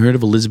 Have you heard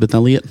of Elizabeth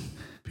Elliot?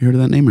 Have you heard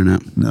of that name or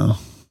not? No.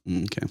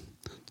 Okay.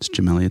 It's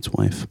Jim Elliott's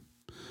wife.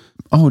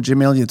 Oh,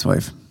 Jim Elliott's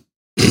wife.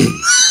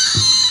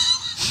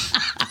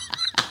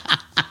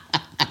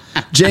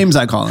 James,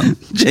 I call him.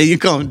 Jay, you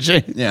call him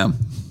Jay? Yeah.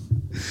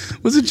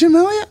 Was it Jim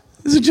Elliott?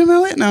 Is it Jim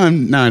Elliott? No,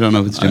 I don't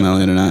know if it's Jim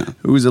Elliott or not.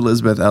 Who's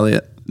Elizabeth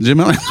Elliot? Jim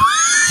Elliott.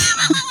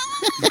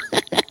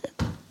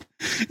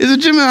 Is it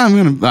Jim?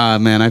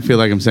 Man, I feel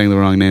like I'm saying the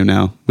wrong name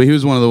now. But he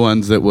was one of the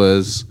ones that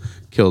was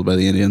killed by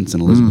the Indians,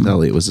 and Elizabeth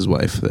Elliot was his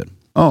wife that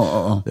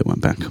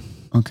went back.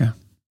 Okay.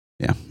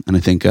 Yeah, and I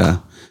think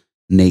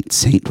Nate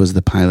Saint was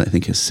the pilot. I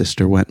think his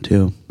sister went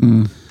too.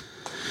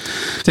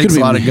 Takes a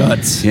lot of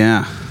guts.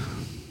 Yeah.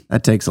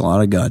 That takes a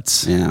lot of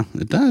guts. Yeah,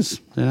 it does.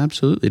 It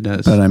absolutely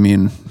does. But I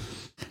mean,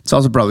 it's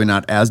also probably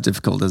not as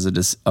difficult as a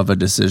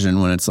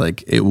decision when it's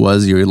like it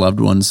was your loved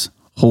one's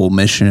whole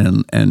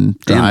mission and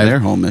drive. And their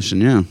whole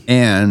mission, yeah.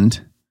 And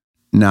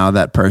now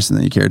that person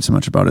that you cared so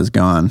much about is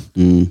gone.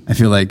 I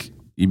feel like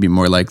you'd be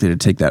more likely to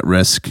take that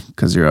risk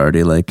because you're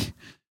already like,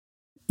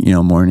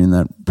 mourning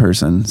that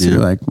person. So you're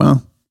like,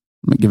 well,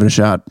 let me give it a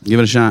shot. Give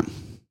it a shot.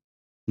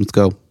 Let's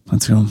go.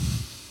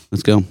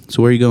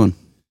 So where are you going?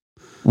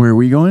 Where are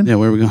we going? Yeah,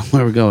 where are we going?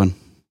 Where are we going?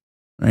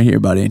 Right here,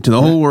 buddy. To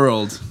the whole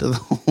world. To the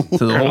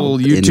whole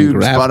YouTube,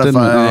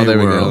 Spotify there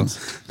world. We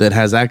go. That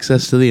has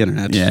access to the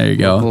internet. Yeah, there you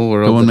go. The whole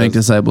world go and make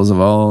disciples of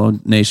all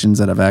nations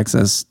that have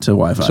access to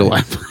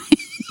Wi-Fi.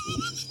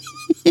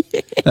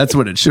 That's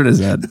what it should have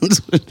said. That's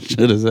what it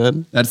should have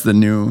said. That's the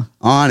new.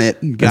 On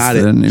it. Got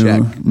it.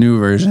 The new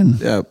version.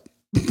 Yep.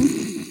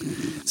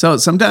 So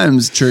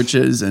sometimes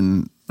churches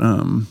and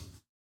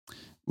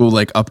will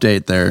like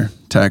update their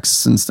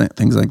texts and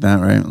things like that,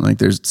 right? Like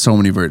there's so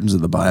many versions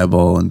of the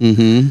Bible,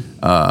 and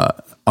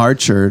our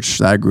church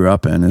that I grew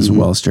up in is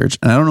Wells Church,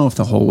 and I don't know if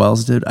the whole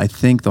Wells did. I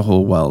think the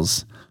whole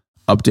Wells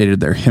updated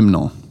their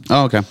hymnal.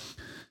 Oh, okay.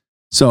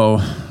 So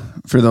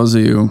for those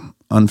of you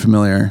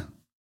unfamiliar,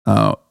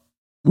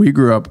 we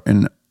grew up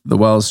in the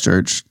Wells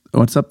Church.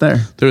 What's up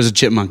there? There was a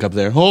chipmunk up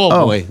there.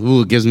 Oh boy,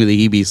 ooh, it gives me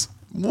the heebies.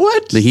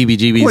 What? The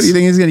heebie-jeebies. What, do you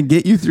think he's going to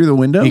get you through the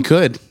window? He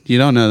could. You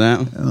don't know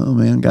that. Oh,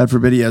 man. God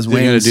forbid he has He's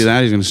going to wings. do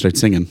that. He's going to start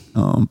singing.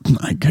 Oh,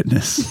 my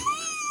goodness.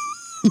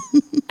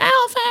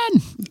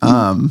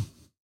 Alvin!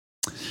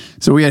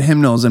 So we had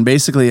hymnals, and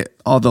basically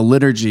all the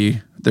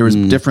liturgy, there was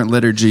different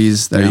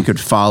liturgies that you could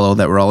follow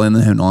that were all in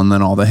the hymnal, and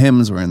then all the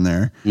hymns were in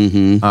there.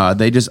 Mm-hmm.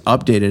 They just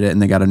updated it, and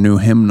they got a new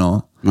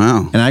hymnal.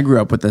 Wow. And I grew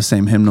up with the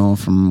same hymnal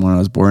from when I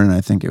was born, and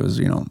I think it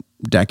was,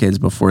 decades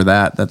before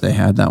that they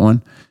had that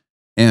one.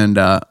 And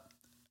a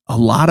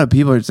lot of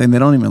people are saying they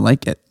don't even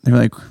like it. They're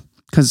like,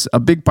 because a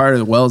big part of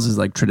the Wells is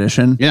like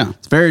tradition. Yeah.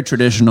 It's very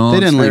traditional. They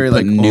didn't very, put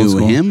old new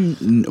school.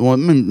 hymn. Well,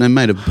 they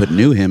might have put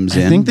new hymns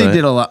in. I think they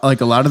did a lot.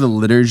 Like a lot of the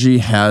liturgy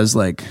has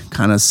like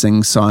kind of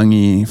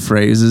sing-songy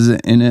phrases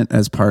in it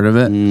as part of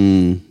it,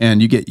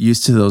 and you get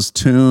used to those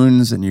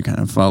tunes and you kind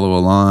of follow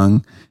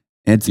along.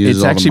 It's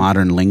all actually the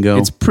modern lingo.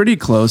 It's pretty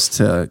close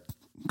to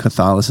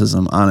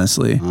Catholicism,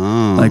 honestly.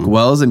 Oh. Like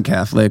Wells and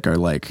Catholic are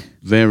like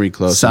Very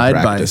close in side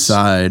by practice.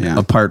 side, Yeah.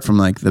 apart from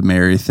like the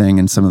Mary thing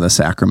and some of the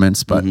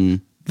sacraments, but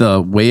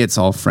the way it's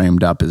all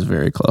framed up is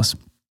very close.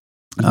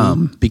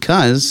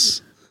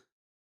 Because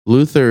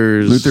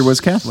Luther was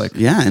Catholic.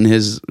 Yeah, and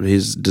his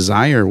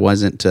desire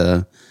wasn't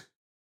to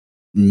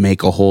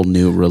make a whole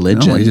new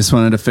religion. No, he just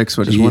wanted to fix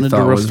what He he wanted to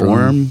thought was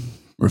wrong.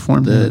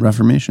 reform.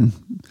 Reformation.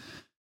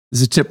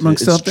 Is it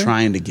chipmunks It's out there?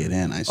 trying to get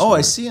in. I swear. Oh,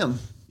 I see him.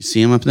 You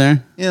see him up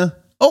there? Yeah.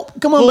 Oh,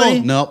 come on, buddy.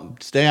 No,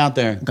 stay out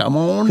there. Come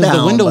on Because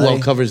down, the window buddy. well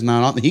cover's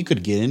not on. He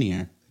could get in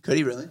here. Could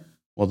he really?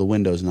 Well, the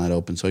window's not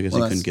open, so I guess he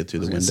couldn't get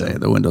through the window.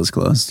 The window's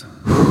closed.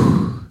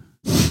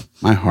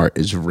 My heart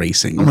is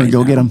racing. I'm going to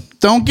go get him.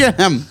 Don't get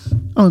him.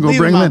 I'm going to go Leave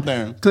bring him him out in.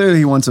 there. Clearly,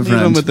 he wants a Leave him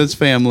friend. with his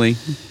family.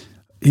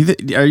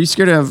 Are you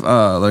scared of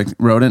like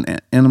rodent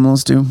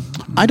animals too?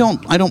 I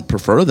don't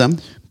prefer them.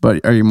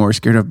 But are you more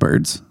scared of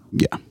birds?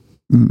 Yeah.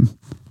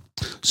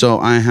 So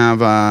I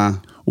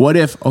have. What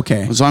if?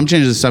 Okay. So I'm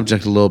changing the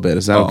subject a little bit.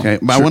 Is that okay?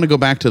 But I want to go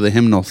back to the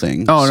hymnal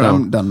thing. Oh, so, no,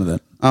 I'm done with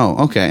it.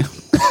 Oh, okay.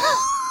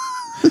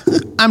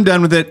 I'm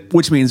done with it,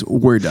 which means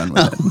we're done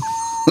with it.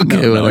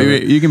 Okay, No, whatever.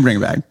 you can bring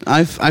it back.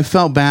 I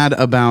felt bad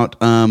about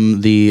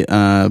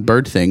the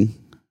bird thing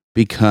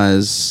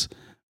because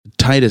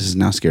Titus is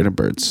now scared of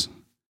birds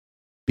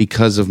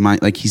because of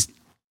he's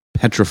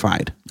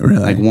petrified.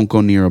 Really? Like won't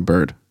go near a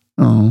bird.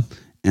 Oh.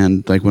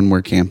 And like when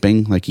we're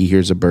camping, like he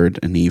hears a bird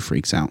and he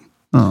freaks out.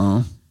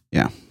 Oh.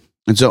 Yeah.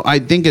 And so I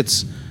think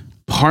it's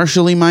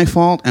partially my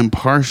fault and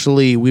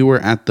partially we were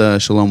at the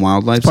Shalom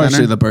Wildlife Partially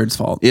Center. the bird's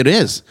fault. It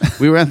is.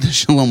 We were at the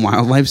Shalom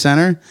Wildlife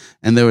Center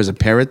and there was a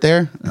parrot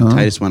there. And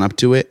Titus went up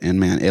to it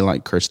and man, it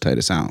like cursed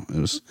Titus out. It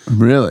was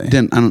Really?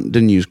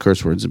 didn't use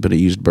curse words, but it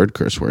used bird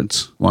curse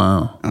words.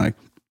 Wow. I'm like,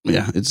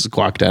 yeah, it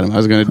squawked at him. I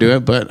was going to do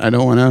it, but I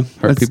don't want to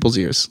hurt people's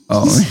ears.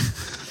 Oh.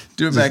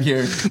 Do it back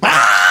here.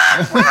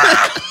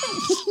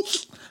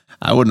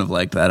 I wouldn't have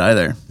liked that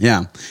either.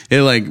 Yeah,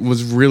 it like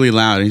was really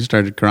loud. He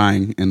started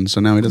crying, and so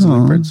now he doesn't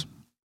like birds.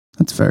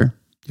 That's fair.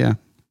 Yeah,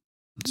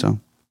 so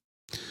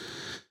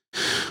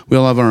we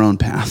all have our own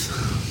path.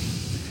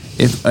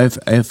 If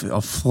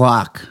a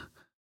flock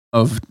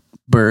of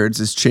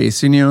birds is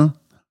chasing you,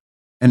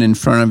 and in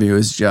front of you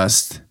is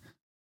just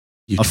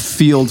a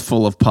field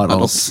full of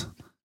puddles.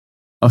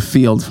 A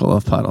field full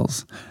of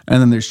puddles. And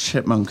then there's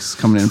chipmunks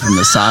coming in from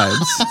the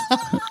sides.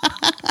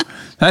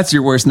 That's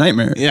your worst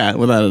nightmare. Yeah,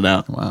 without a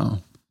doubt. Wow.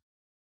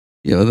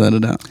 Yeah, without a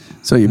doubt.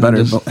 So you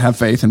better have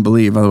faith and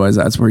believe, otherwise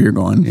that's where you're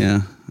going.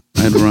 Yeah,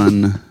 I'd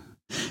run.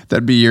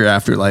 That'd be your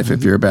afterlife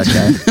if you're a bad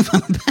guy.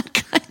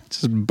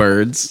 Just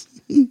birds.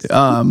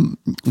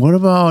 What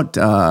about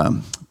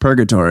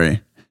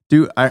purgatory?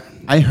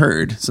 I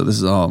heard, so this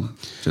is all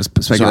just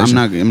speculation.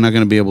 So I'm not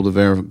going to be able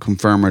to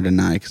confirm or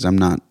deny because I'm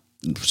not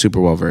super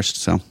well versed.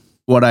 So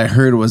what I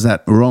heard was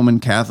that Roman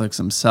Catholics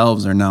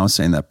themselves are now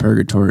saying that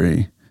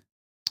purgatory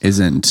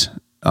isn't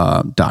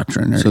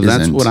doctrine. So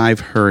that's what I've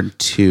heard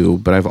too,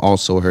 but I've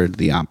also heard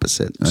the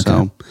opposite. Okay.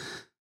 So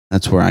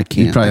that's where I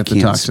can't. You probably have to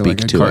talk to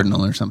like a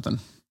cardinal it. or something.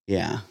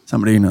 Yeah,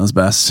 somebody who knows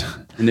best.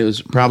 And it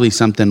was probably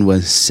something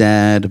was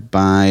said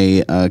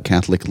by a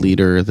Catholic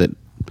leader that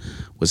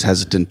was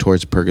hesitant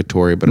towards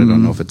purgatory, but I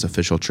don't know if it's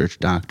official church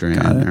doctrine.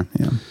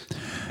 Yeah.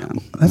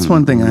 That's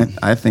one thing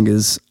I think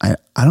is I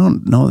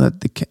don't know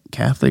that the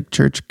Catholic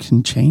Church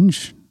can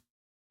change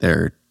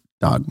their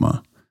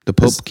dogma. The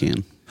Pope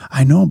can.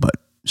 I know, but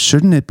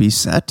shouldn't it be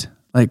set?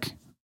 Like,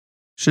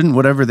 shouldn't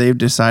whatever they've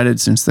decided,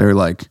 since they're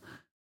like,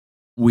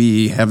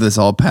 we have this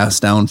all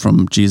passed down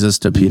from Jesus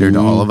to Peter to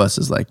all of us,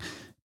 is like,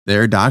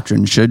 their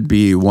doctrine should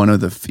be one of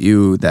the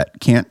few that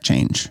can't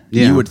change.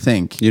 Yeah. You would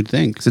think. You'd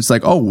think. 'Cause it's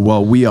like, oh,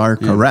 well, we are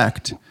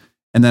correct.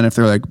 And then if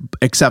they're like,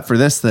 except for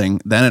this thing,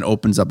 then it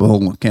opens up a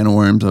whole can of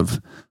worms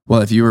of,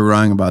 well, if you were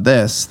wrong about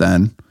this,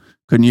 then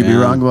couldn't you be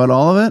wrong about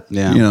all of it?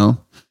 Yeah. You know?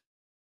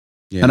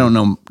 Yeah. I don't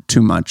know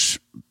too much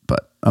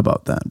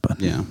about that, but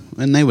yeah.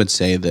 And they would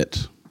say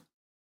that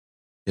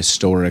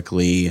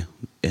historically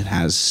it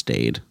has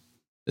stayed,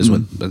 is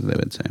what they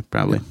would say,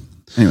 probably.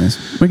 Yeah.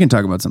 Anyways, we can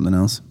talk about something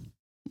else.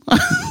 I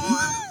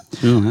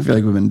feel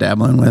like we've been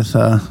dabbling with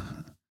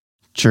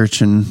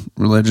church and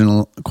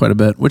religion quite a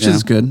bit, which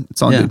is good.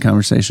 It's all good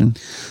conversation.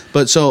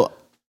 But so,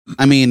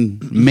 I mean,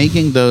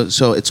 making those,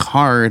 so it's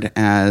hard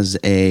as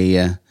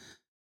a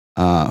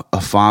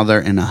father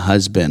and a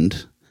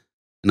husband,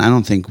 and I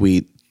don't think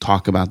we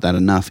talk about that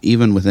enough,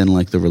 even within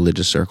like the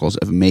religious circles,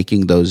 of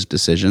making those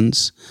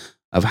decisions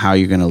of how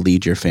you're going to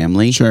lead your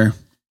family, sure,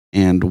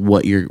 and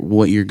what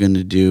you're going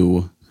to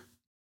do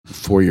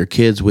for your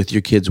kids, with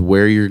your kids,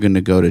 where you're going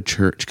to go to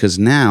church, because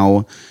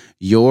now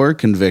your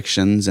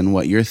convictions and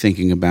what you're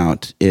thinking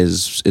about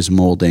is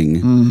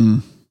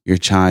molding your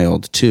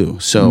child too.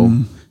 So,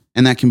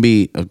 and that can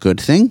be a good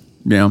thing,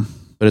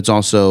 but it's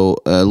also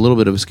a little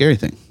bit of a scary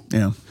thing.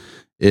 Yeah,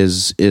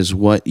 is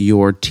what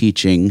you're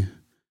teaching.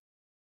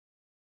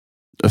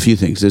 A few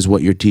things. Is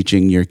what you're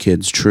teaching your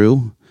kids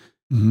true,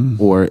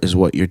 or is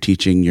what you're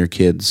teaching your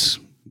kids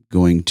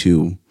going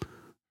to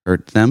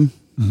hurt them?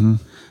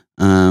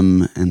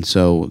 And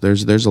so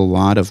there's a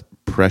lot of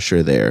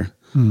pressure there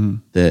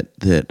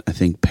that I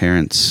think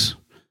parents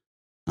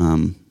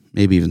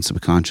maybe even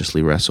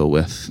subconsciously wrestle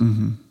with.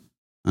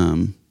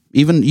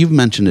 Even you've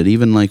mentioned it,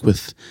 even like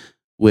with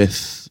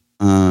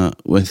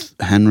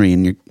Henry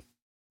and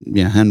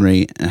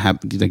Henry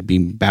like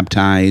being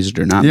baptized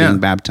or not being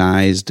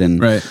baptized, and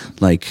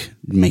like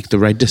make the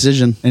right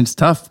decision. And it's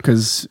tough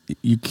because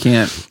you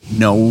can't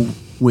know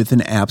with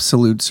an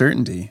absolute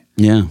certainty.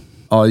 Yeah.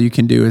 All you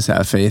can do is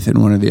have faith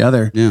in one or the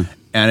other. Yeah.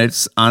 And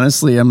it's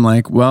honestly, I'm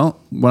like, well,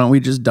 why don't we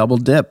just double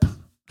dip?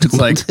 It's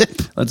like,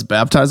 let's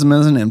baptize him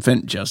as an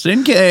infant just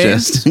in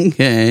case. Just in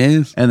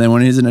case. And then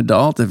when he's an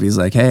adult, if he's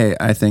like, hey,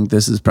 I think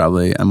this is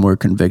probably, I'm more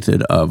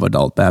convicted of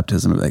adult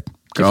baptism, I'm like,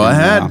 go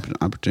ahead.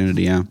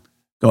 Opportunity, yeah.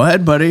 Go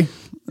ahead, buddy.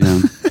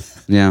 Yeah.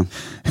 Yeah.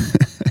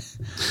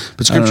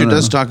 But Scripture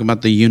does talk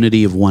about the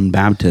unity of one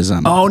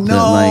baptism. Oh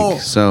no!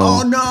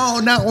 Oh no!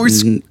 Now we're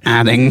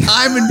adding.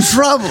 I'm in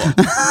trouble.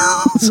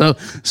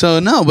 So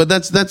no, but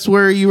that's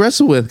where you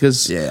wrestle with,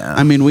 because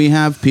I mean, we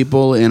have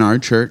people in our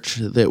church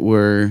that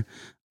were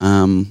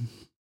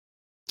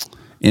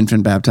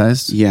infant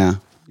baptized. Yeah.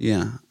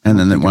 And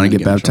then they want to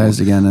get baptized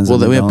again. As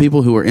we have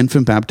people who are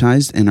infant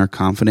baptized and are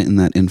confident in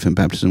that infant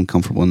baptism,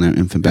 comfortable in their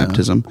infant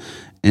baptism,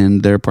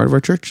 and they're part of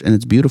our church, and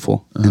it's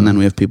beautiful. And then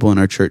we have people in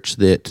our church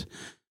that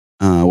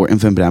were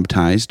infant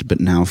baptized,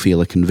 but now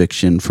feel a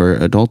conviction for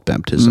adult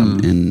baptism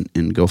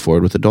and go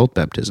forward with adult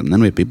baptism. Then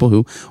we have people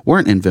who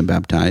weren't infant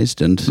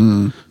baptized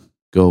and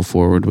go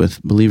forward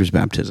with believers'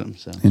 baptism.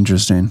 So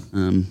interesting.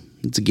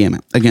 It's a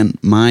gamut. Again,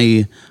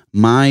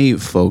 my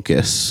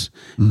focus,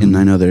 and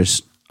I know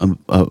there's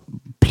a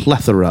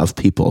plethora of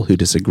people who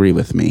disagree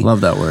with me.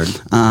 Love that word.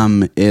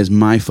 Is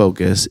my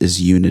focus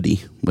is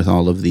unity with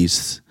all of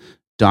these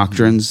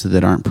doctrines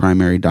that aren't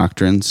primary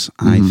doctrines.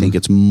 I think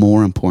it's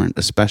more important,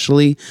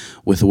 especially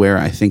with where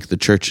I think the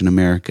church in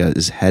America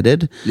is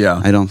headed. Yeah.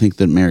 I don't think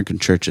the American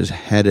church is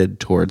headed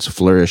towards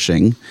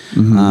flourishing,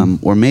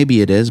 or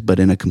maybe it is, but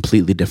in a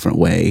completely different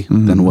way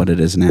than what it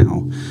is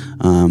now.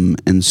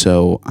 And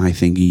so I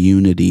think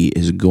unity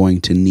is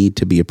going to need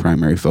to be a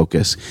primary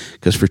focus,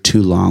 because for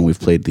too long we've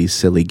played these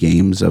silly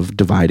games of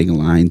dividing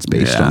lines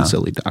based on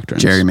silly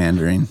doctrines.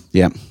 Gerrymandering.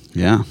 Yep.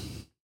 Yeah.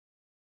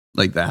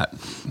 Like that.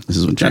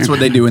 That's what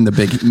they do in the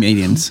big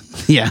meetings.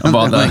 Of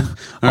all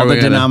the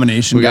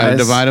denomination we guys. We got to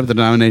divide up the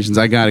denominations.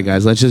 I got it,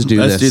 guys. Let's just do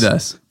this. Let's do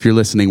this. If you're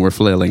listening, we're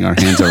flailing our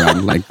hands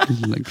around like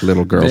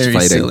little girls Very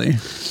fighting.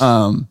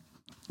 Silly.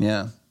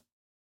 Yeah.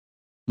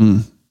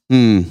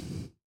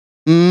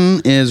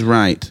 Is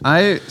right.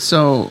 I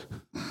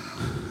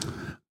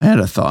had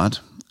a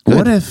thought. Good.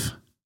 What if?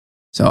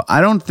 So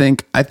I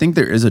think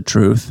there is a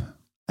truth.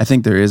 I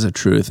think there is a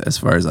truth as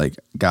far as like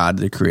God,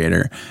 the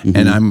creator,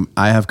 and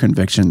I have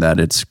conviction that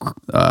it's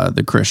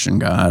the Christian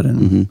God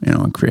and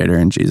a creator,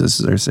 and Jesus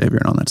is our savior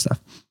and all that stuff.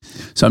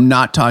 So I'm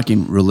not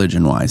talking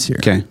religion wise here.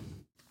 Okay.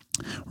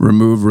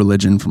 Remove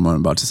religion from what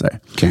I'm about to say.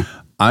 Okay.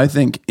 I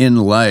think in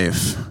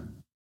life,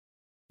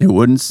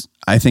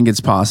 I think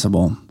it's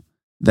possible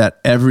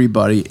that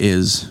everybody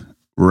is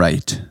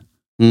right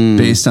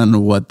based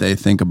on what they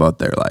think about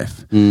their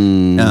life.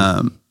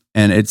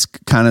 And it's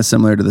kind of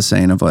similar to the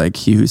saying of like,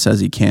 he who says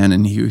he can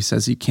and he who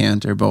says he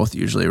can't are both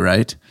usually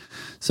right.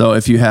 So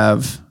if you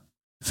have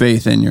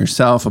faith in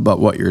yourself about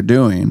what you're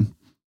doing,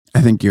 I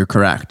think you're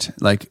correct.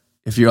 Like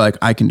if you're like,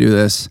 I can do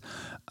this,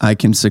 I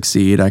can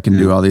succeed, I can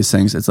do all these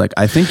things. It's like,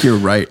 I think you're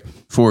right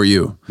for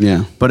you.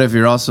 Yeah. But if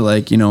you're also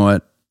like, you know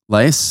what,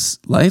 life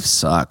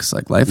sucks.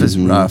 Like life is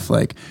rough.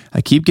 Like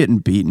I keep getting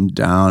beaten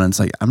down. And it's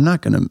like,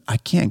 I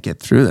can't get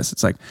through this.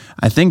 It's like,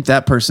 I think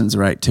that person's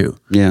right too.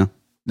 Yeah.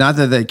 Not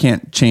that they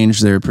can't change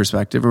their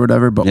perspective or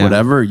whatever, but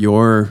whatever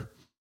you're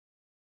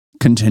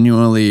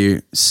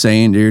continually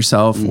saying to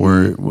yourself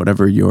or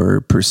whatever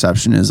your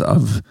perception is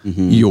of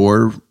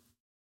your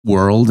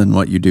world and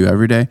what you do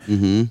every day,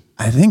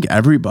 I think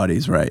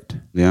everybody's right.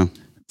 Yeah.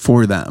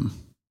 For them.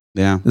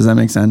 Yeah. Does that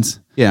make sense?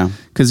 Yeah.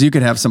 Because you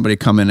could have somebody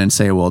come in and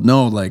say, well,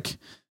 no, like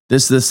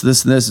this.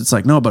 It's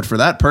like, no, but for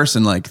that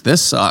person, like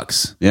this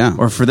sucks. Yeah.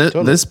 Or for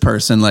this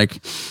person,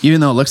 like,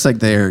 even though it looks like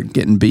they're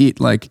getting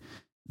beat, like,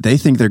 they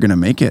think they're going to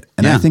make it.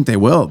 And I think they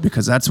will,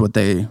 because that's what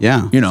they,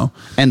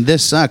 And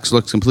This Sucks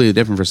looks completely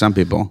different for some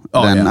people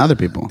than other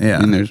people. Yeah.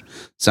 I mean, there's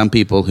some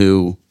people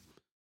who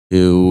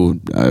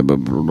whatever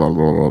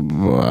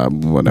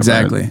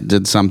Exactly.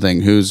 did something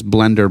whose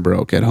blender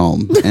broke at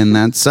home, and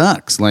that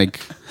sucks.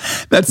 Like,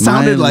 that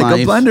sounded my like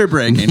life- a blender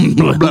breaking.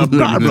 Blah, blah,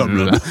 blah, blah,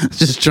 blah.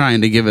 Just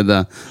trying to give it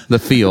the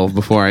feel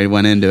before I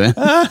went into it.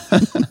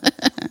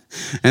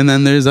 And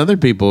then there's other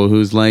people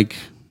who's like,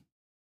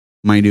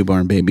 my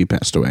newborn baby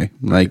passed away.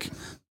 Like,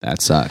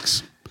 that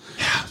sucks.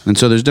 Yeah. And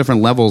so there's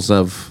different levels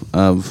of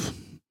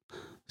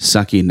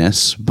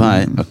suckiness,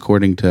 but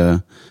according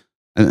to,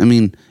 I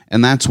mean,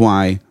 and that's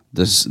why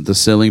the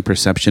ceiling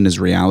perception is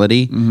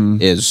reality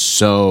is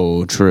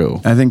so true.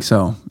 I think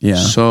so. Yeah.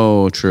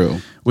 So true.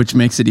 Which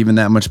makes it even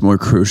that much more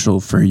crucial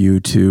for you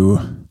to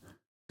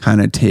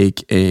kind of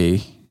take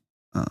a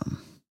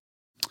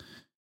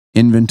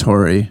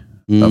inventory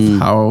of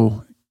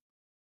how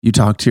you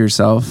talk to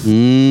yourself,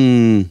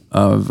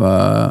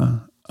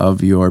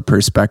 of your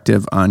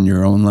perspective on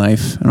your own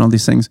life and all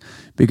these things,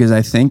 because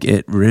I think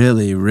it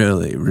really,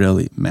 really,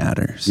 really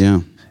matters.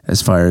 Yeah.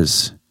 As far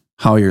as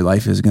how your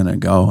life is going to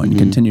go and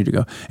continue to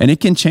go. And it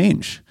can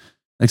change.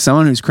 Like,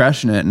 someone who's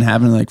crushing it and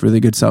having like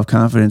really good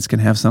self-confidence can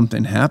have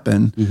something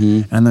happen,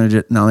 and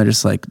they're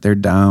just like, they're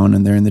down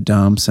and they're in the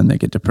dumps and they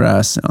get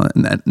depressed,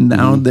 and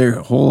now their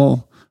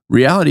whole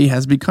reality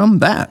has become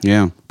that.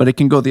 Yeah. But it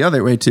can go the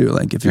other way too.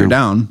 Like, if you're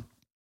down,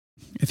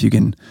 if you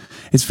can,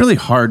 it's really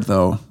hard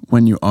though,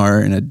 when you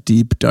are in a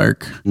deep,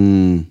 dark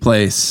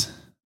place,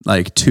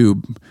 like, to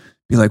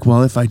be like,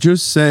 well, if I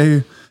just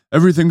say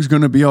everything's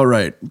going to be all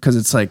right, because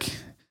it's like,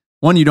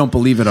 one, you don't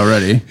believe it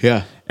already.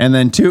 Yeah. And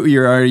then two,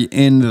 you're already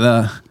in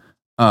the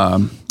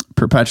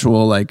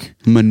perpetual like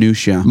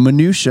Minutia.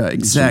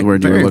 Exactly. the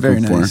word you were Very, looking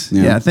very for. nice.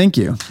 Yeah. Yeah, thank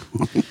you.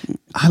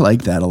 I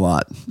like that a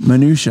lot.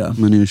 Minutia.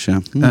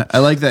 I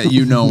like that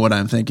you know what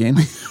I'm thinking.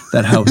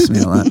 That helps me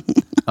a lot.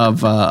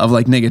 Of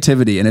like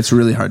negativity, and it's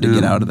really hard to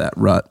get out of that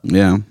rut.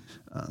 Yeah.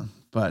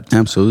 But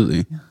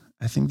Absolutely.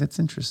 I think that's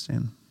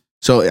interesting.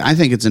 So I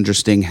think it's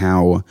interesting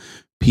how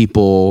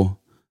people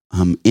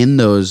in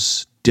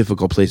those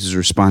difficult places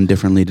respond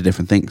differently to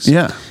different things.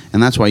 Yeah.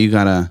 And that's why you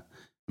gotta,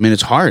 I mean,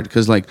 it's hard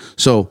because like,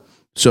 so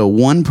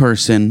one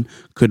person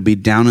could be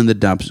down in the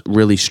dumps,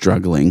 really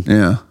struggling.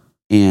 Yeah.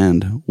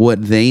 And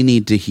what they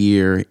need to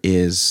hear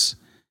is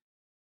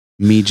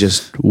me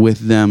just with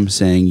them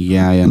saying,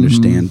 yeah, I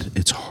understand.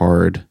 It's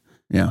hard.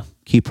 Yeah.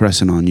 Keep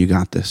pressing on. You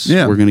got this.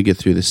 Yeah. We're going to get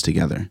through this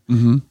together.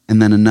 Mm-hmm.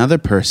 And then another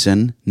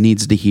person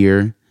needs to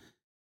hear,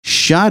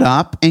 shut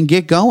up and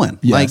get going.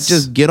 Yes. Like,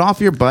 just get off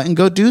your butt and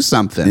go do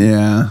something.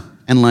 Yeah.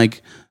 And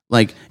like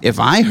if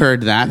I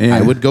heard that,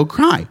 I would go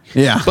cry.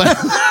 Yeah. But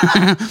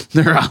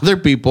there are other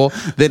people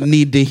that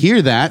need to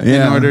hear that in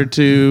order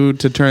to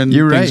turn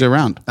things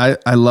around.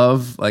 I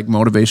love like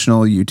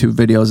motivational YouTube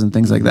videos and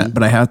things like that,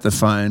 but I have to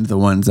find the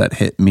ones that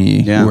hit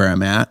me where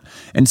I'm at.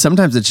 And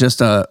sometimes it's just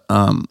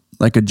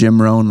like a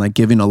Jim Rohn, like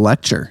giving a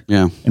lecture.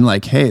 Yeah. And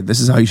like, hey, this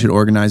is how you should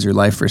organize your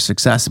life for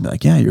success. And be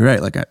like, yeah, you're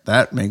right. Like,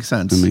 that makes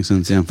sense. That makes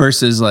sense, yeah.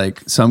 Versus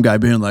like some guy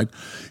being like,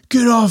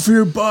 get off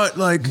your butt.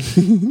 Like,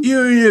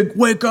 you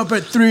wake up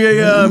at 3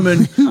 a.m.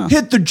 and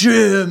hit the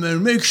gym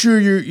and make sure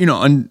you're,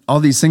 and all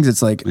these things.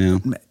 It's like,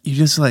 you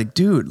just like,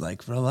 dude,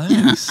 like,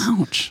 relax. Yeah,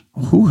 ouch.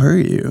 Who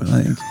hurt you?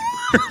 Like,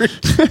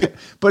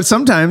 but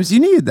sometimes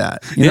you need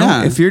that. You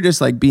know, if you're just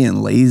like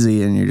being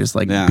lazy and you're just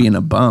like being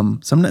a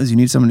bum, sometimes you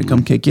need someone to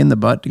come kick you in the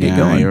butt to get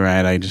going. You're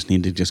right. I just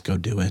need to just go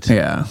do it.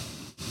 Yeah.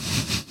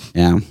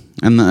 Yeah.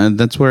 And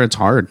that's where it's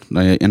hard,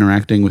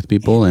 interacting with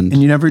people and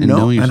you never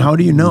know. And how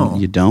do you know?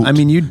 You don't. I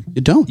mean, you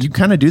don't. You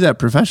kind of do that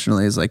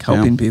professionally, is like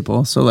helping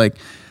people. So like,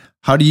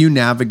 how do you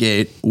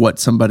navigate what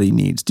somebody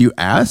needs? Do you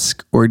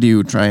ask, or do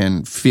you try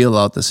and feel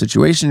out the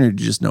situation, or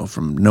do you just know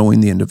from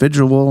knowing the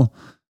individual?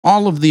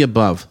 All of the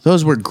above.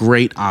 Those were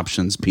great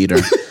options, Peter.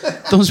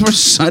 Those were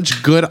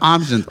such good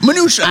options.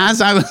 Minutia.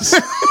 As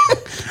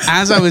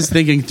I was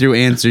thinking through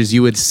answers,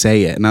 you would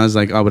say it, and I was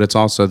like, "Oh, but it's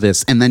also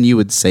this," and then you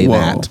would say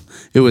that.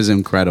 It was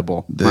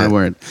incredible. My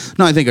word.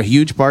 No, I think a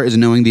huge part is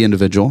knowing the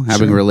individual,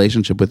 having a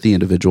relationship with the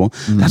individual.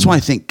 Mm-hmm. That's why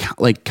I think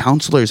like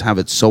counselors have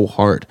it so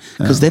hard,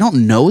 because they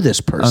don't know this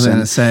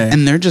person,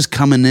 and they're just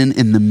coming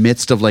in the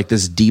midst of like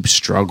this deep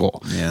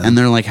struggle, and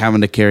they're like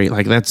having to carry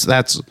like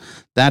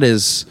that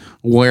is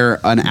where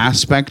an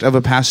aspect of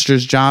a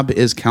pastor's job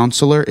is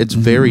counselor. It's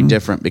very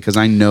different because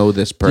I know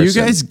this person. Do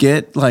you guys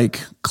get like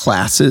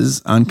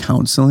classes on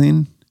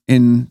counseling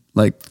in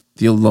like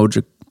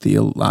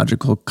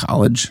theological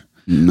college?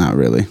 Not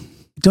really.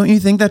 Don't you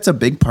think that's a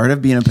big part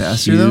of being a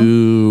pastor, though?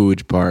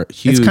 Huge part.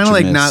 Huge. It's kind of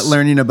like not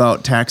learning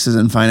about taxes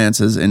and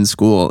finances in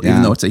school,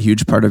 even though it's a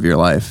huge part of your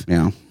life.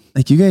 Yeah.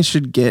 Like, you guys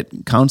should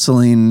get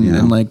counseling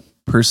and like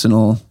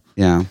personal.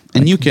 Yeah.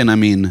 And you can, I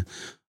mean,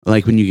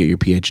 like when you get your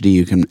PhD,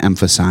 you can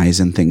emphasize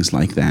and things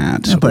like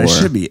that. Yeah, but it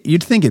should be.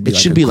 You'd think it'd be. It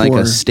should be like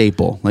a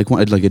staple, like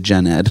a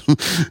gen ed.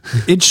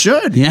 It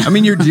should. Yeah. I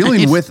mean, you're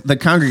dealing with the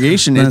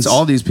congregation. It's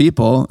all these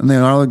people, and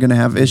they're all going to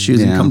have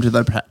issues and come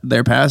to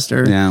their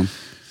pastor. Yeah.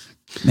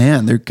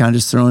 Man, they're kind of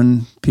just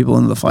throwing people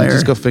into the fire.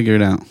 Just go figure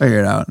it out. Figure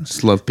it out.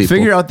 Just love people.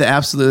 Figure out the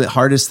absolute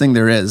hardest thing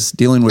there is,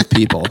 dealing with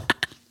people.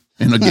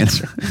 And again,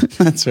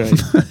 That's right.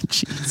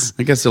 jeez.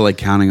 I guess they're like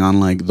counting on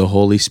like the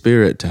Holy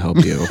Spirit to help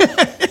you.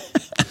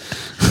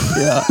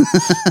 Yeah.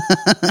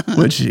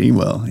 Which he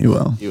will. You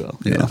will.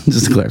 Yeah.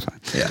 Just to clarify.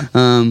 Yeah.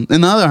 And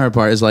the other hard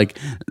part is like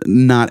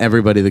not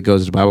everybody that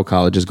goes to Bible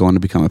college is going to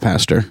become a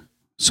pastor.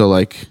 So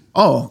like,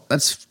 Oh,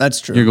 that's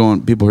true. you're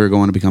going people who are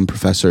going to become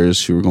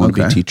professors, who are going to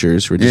be Okay.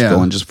 teachers, who are just Yeah.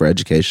 going just for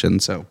education.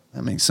 So,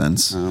 That makes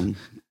sense.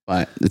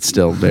 but it's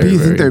still very. Do you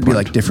think very there'd be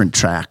important. like different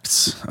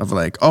tracts of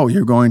like, oh,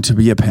 you're going to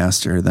be a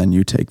pastor, then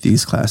you take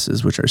these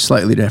classes, which are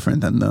slightly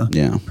different than the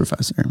Yeah.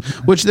 professor.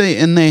 Which they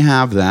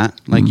have that.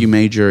 Like you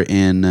major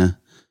in,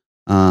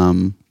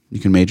 you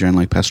can major in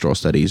like pastoral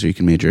studies, or you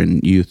can major in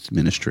youth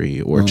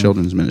ministry or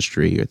children's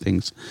ministry or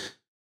things.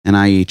 And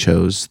I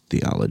chose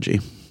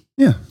theology.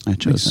 Yeah, I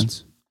makes chose.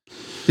 sense.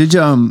 Did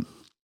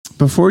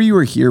before you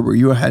were here, were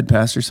you a head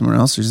pastor somewhere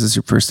else, or is this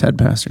your first head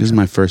pastor? This is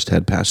my first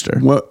head pastor.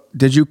 What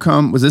did you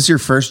come? Was this your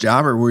first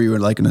job, or were you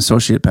like an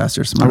associate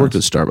pastor somewhere? I worked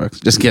at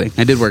Starbucks. Just kidding.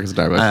 I did work at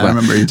Starbucks. I but-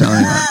 remember you telling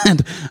me that.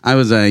 And I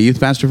was a youth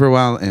pastor for a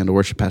while and a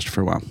worship pastor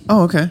for a while.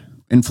 Oh, okay.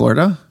 In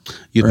Florida?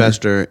 Youth Or-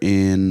 pastor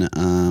in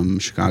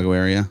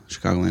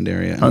Chicagoland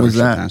area. And How was worship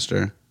that?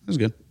 Pastor. It was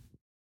good.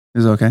 It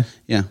was okay.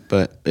 Yeah,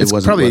 but it It's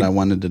wasn't probably- what I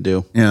wanted to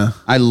do. Yeah.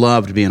 I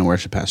loved being a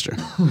worship pastor.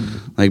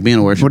 Like being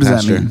a worship What does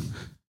pastor. that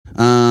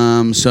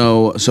mean?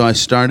 So I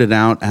started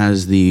out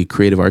as the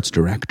creative arts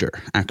director,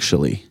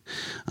 actually.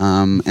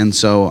 And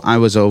so I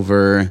was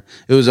over,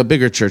 it was a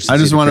bigger church. than I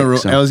just Cedar want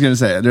Creek, to. I was going to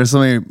say, there's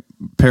something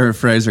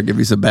paraphrase or give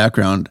you some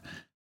background.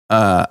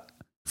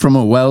 From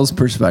a Wells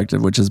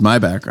perspective, which is my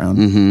background,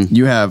 Mm-hmm.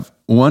 you have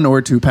one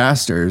or two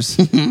pastors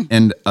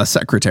and a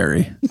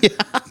secretary.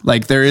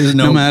 Like there is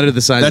no matter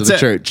the size of That's the it.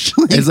 church.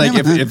 It's like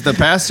if the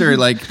pastor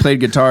like played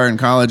guitar in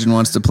college and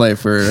wants to play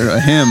for a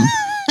hymn,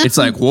 it's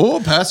like, whoa,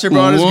 pastor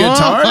brought his Whoa,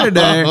 guitar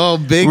today.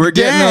 big We're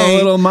getting day. a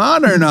little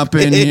modern up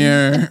in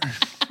here.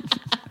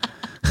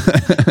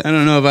 I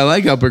don't know if I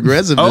like how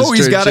progressive this Oh,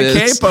 he's church got a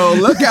is. capo.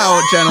 Look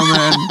out,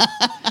 gentlemen.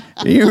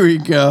 Here we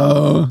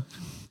go.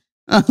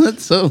 Oh,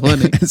 that's so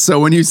funny. So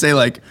when you say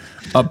like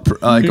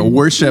a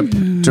worship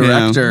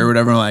director or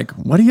whatever, I'm like,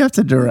 what do you have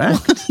to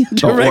direct? The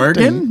directing?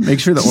 organ? Make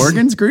sure the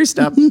organ's greased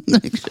up?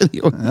 I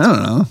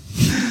don't know.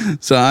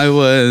 So I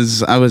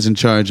was in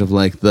charge of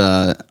like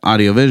the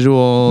audio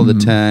visual, the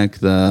tech,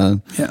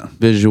 the Yeah.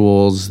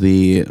 visuals,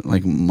 the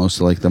like most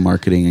of like the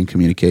marketing and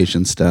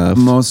communication stuff.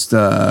 Most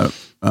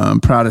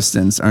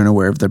Protestants aren't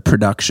aware of the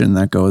production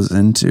that goes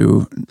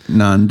into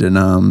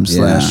non-denom /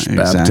 Yeah,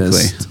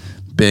 Baptist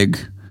big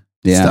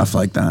Yeah. stuff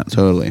like that,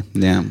 Totally.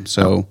 Yeah.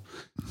 So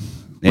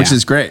which yeah.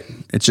 is great.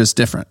 It's just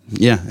different.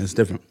 Yeah, it's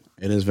different.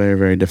 It is very,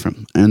 very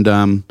different. And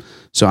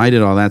so I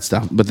did all that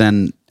stuff. But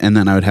then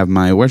I would have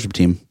my worship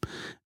team.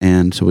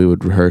 And so we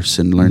would rehearse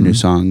and learn new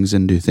songs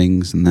and do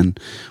things. And then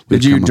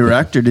Did you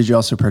direct or did you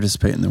also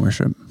participate in the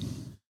worship?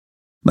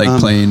 Like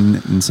playing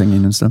and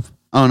singing and stuff?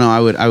 Oh no, I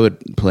would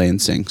play and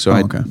sing. So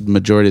I okay.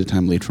 majority of the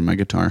time lead from my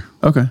guitar.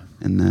 Okay.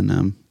 And then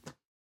and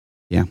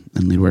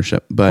lead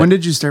worship. But When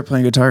did you start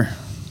playing guitar?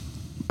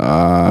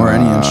 Or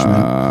any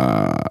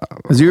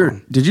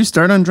instrument? Did you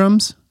start on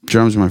drums?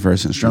 Drums were my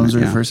first instrument. Drums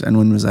were your first. And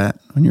when was that?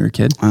 When you were a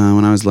kid?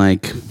 When I was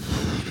like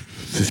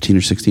 15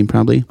 or 16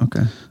 probably.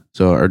 Okay.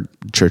 So our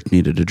church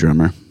needed a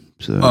drummer.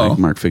 So like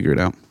Mark figured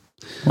it out.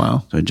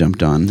 Wow. So I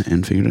jumped on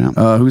and figured it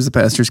out. Who's the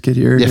pastor's kid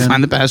here Yeah, again?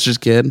 find the pastor's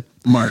kid.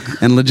 Mark.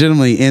 And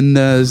legitimately in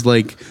those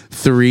like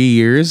 3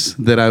 years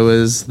that I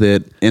was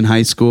in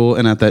high school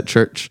and at that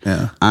church,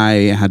 Yeah.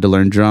 I had to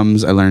learn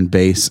drums, I learned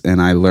bass, and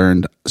I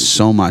learned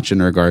so much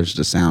in regards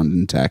to sound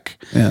and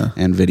tech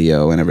and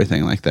video and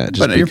everything like that. Just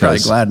But you're probably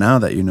glad now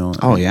that you know it.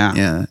 Oh, yeah.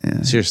 Yeah.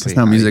 Seriously. 'Cause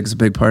now music's a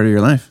big part of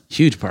your life.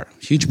 Huge part.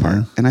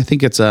 And I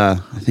think it's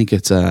a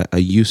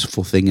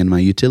useful thing in my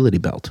utility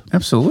belt.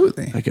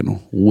 Absolutely. I can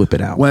whip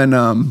it out. When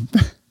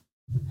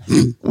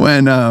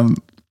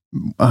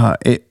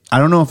I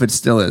don't know if it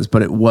still is,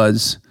 but it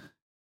was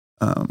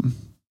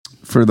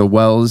for the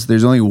Wells.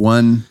 There's only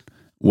one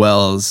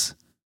Wells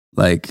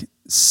like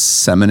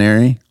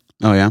seminary.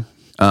 Oh yeah.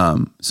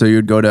 So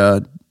you'd go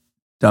to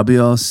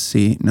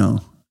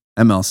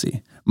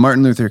MLC,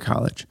 Martin Luther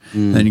College,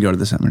 and then you go to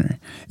the seminary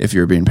if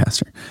you're being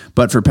pastor.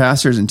 But for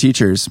pastors and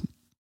teachers,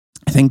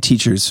 I think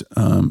teachers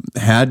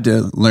had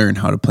to learn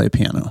how to play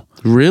piano.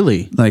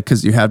 Really? Like,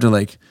 because you have to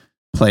like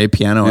play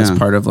piano as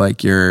part of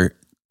like your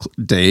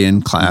day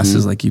in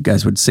classes. Like you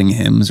guys would sing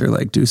hymns or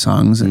like do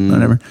songs and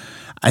whatever.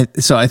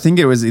 So I think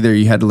it was either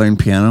you had to learn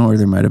piano or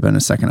there might have been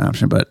a second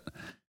option, but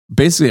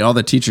basically all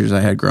the teachers I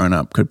had growing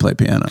up could play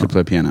piano.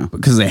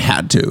 Because they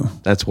had to.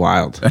 That's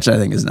wild. Which I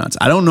think is nuts.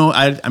 I don't know.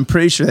 I'm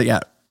pretty sure they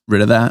got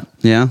rid of that.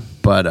 Yeah.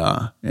 But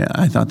yeah,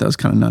 I thought that was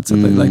kind of nuts that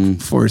they like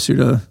force you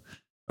to,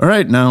 all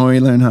right, now we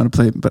learn how to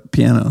play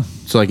piano.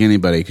 So like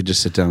anybody could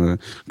just sit down and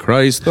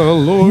Christ the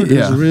Lord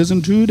is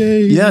risen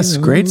today. Yes,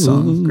 great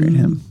song. Great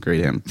hymn.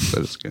 Great hymn. That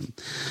is good.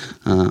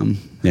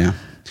 Yeah.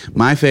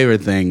 My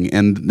favorite thing,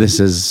 and this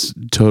is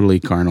totally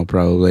carnal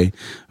probably,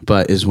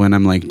 but is when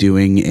I'm like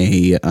doing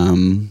a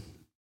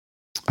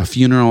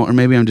funeral, or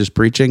maybe I'm just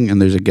preaching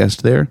and there's a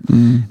guest there,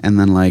 and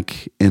then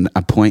like in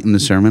a point in the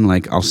sermon,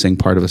 like I'll sing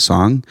part of a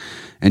song,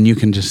 and you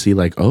can just see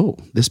like, oh,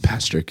 this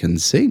pastor can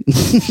sing.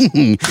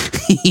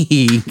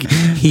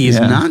 He's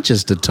not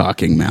just a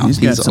talking mouth. He's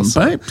got some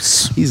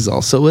pipes. He's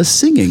also a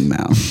singing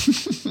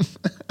mouth.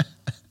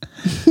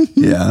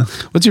 Yeah.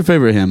 What's your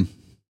favorite hymn?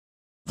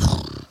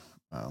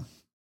 Wow.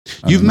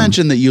 You've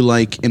mentioned that you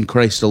like In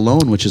Christ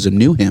Alone, which is a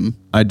new hymn.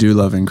 I do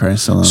love In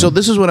Christ Alone. So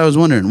this is what I was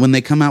wondering. When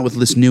they come out with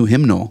this new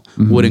hymnal,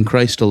 would In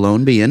Christ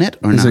Alone be in it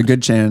or There's not? a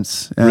good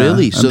chance. Yeah.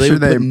 Really? So I'm they sure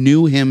would put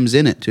new hymns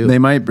in it too. They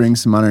might bring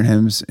some modern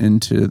hymns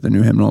into the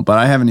new hymnal, but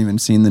I haven't even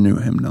seen the new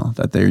hymnal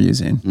that they're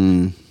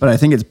using. But I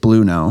think it's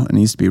blue now. It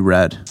needs to be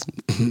red,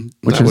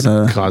 which that is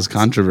would a cause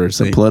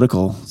controversy.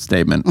 political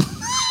statement.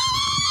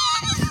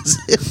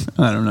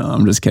 I don't know.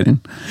 I'm just kidding.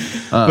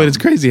 But it's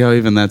crazy how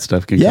even that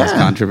stuff can cause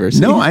controversy.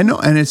 No, I know.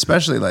 And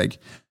especially like,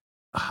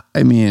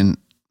 I mean,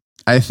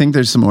 I think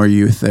there's some more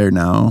youth there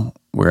now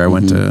where I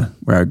went to,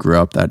 where I grew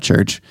up, that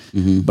church.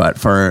 But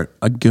for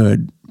a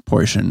good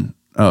portion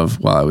of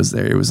while I was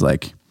there, it was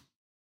like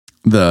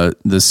the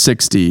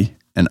 60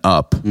 and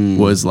up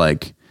was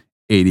like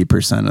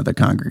 80% of the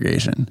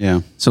congregation.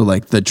 Yeah. So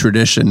like the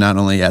tradition, not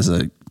only as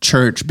a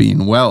church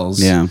being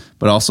Wells,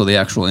 but also the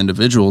actual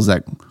individuals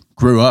that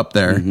grew up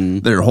there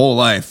their whole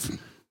life,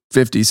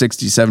 50,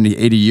 60, 70,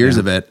 80 years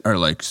of it, are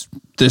like,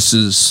 this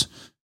is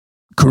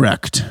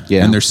correct.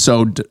 Yeah. And they're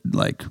so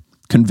like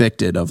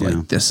convicted of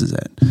like, this is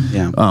it.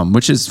 Yeah.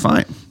 Which is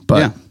fine.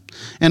 But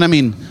And I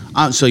mean,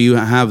 so you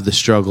have the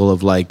struggle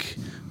of like,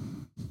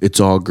 it's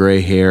all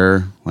gray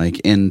hair, like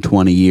in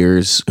 20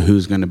 years,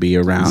 who's going to be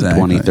around?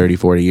 20, 30,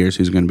 40 years,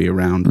 who's going to be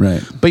around?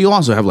 Right. But you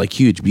also have like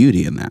huge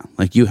beauty in that.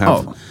 Like you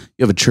have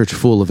a church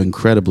full of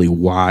incredibly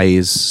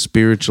wise,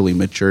 spiritually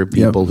mature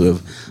people who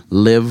have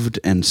lived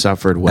and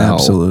suffered well.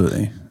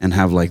 Absolutely. And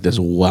have like this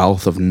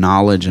wealth of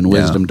knowledge and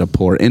wisdom to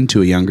pour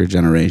into a younger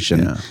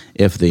generation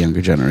if the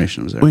younger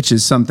generation was there. Which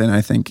is something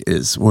I think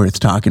is worth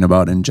talking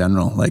about in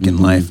general, like in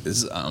life,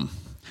 is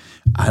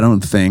I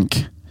don't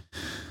think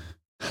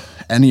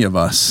any of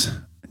us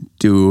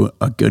do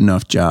a good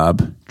enough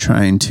job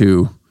trying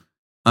to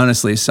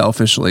honestly,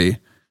 selfishly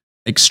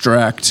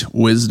extract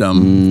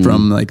wisdom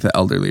from like the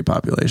elderly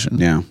population.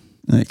 Yeah.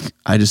 Like,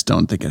 I just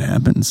don't think it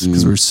happens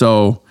because we're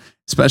so,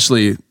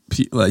 especially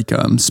like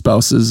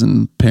spouses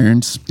and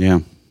parents. Yeah.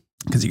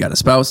 Because you got a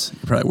spouse,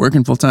 you're probably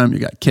working full time, you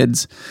got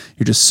kids,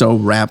 you're just so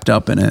wrapped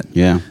up in it.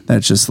 Yeah.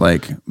 That's just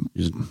like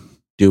Just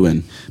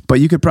doing. But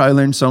you could probably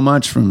learn so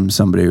much from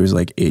somebody who's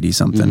like 80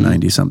 something,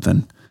 90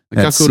 something.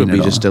 Like how cool would it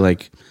be just to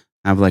like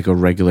have like a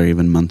regular,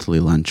 even monthly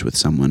lunch with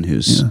someone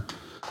who's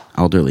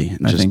elderly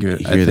and just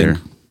there.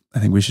 I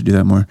think we should do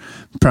that more.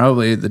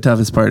 Probably the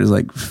toughest part is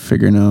like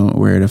figuring out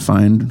where to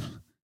find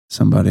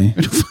somebody.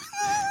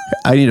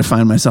 I need to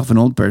find myself an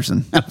old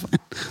person.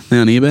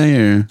 On eBay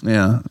or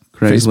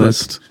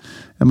Craigslist? Facebook.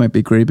 That might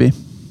be creepy.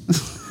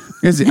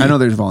 I know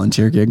there's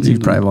volunteer gigs. You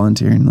could probably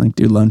volunteer and like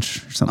do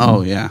lunch or something.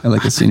 Oh yeah, at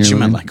like a senior. You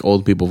meant living. like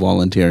old people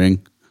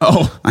volunteering.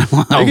 Oh, I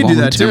could do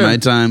that too. My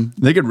time.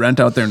 They could rent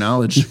out their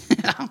knowledge.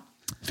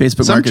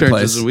 Facebook Some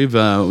Marketplace. churches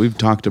we've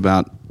talked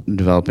about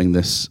developing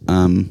this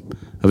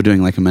of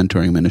doing like a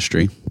mentoring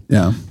ministry.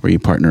 Yeah, where you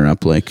partner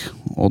up like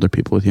older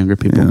people with younger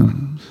people. Yeah.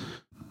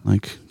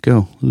 Like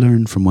go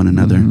learn from one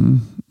another.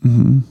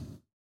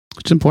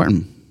 It's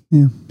important.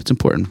 Yeah, it's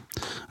important.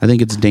 I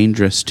think it's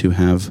dangerous to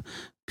have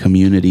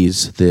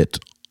communities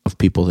of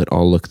people that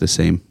all look the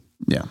same.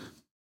 Yeah.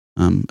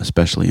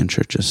 Especially in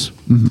churches.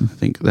 I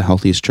think the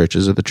healthiest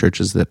churches are the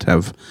churches that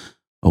have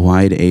a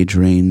wide age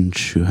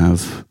range, who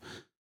have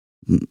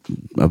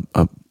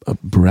a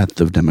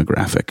breadth of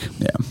demographic.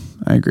 Yeah,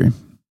 I agree.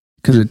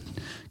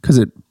 Because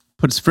it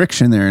puts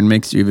friction there and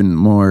makes you even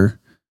more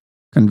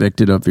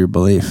convicted of your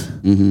belief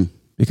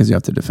because you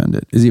have to defend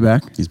it. Is he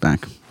back? He's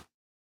back.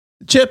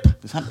 Chip.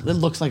 It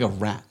looks like a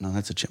rat. No,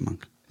 that's a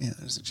chipmunk. Yeah,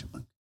 there's a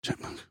chipmunk.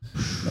 Chipmunk.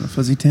 Got a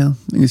fuzzy tail.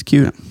 I think he's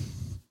cute.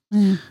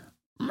 Yeah.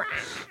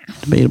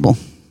 Debatable.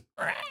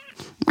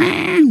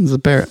 It's a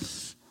parrot.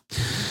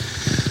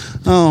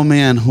 Oh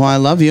man, well I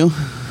love you.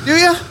 Do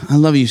ya? I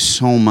love you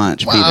so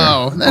much, Peter.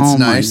 Wow, that's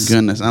nice. Oh my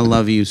goodness, I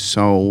love you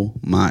so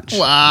much.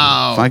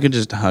 Wow. If I could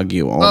just hug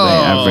you all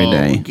day, every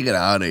day. Get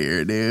out of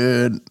here,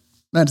 dude.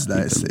 That's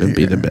nice. It'd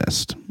be the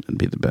best. It'd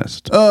be the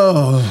best.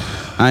 Oh.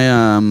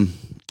 I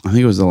think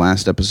it was the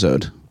last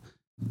episode.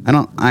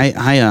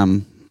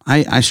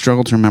 I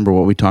struggle to remember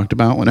what we talked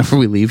about whenever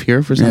we leave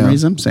here for some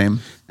reason. Same.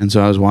 And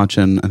so I was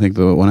watching, I think,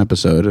 the one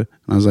episode, and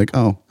I was like,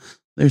 oh,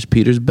 there's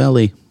Peter's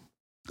belly.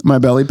 My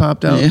belly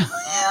popped out? Yeah.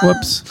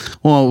 Whoops.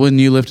 Well, when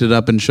you lifted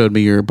up and showed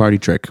me your party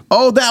trick.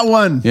 Oh, that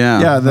one.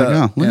 Yeah. Yeah.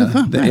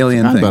 The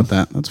alien thing. thing. About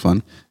that. That's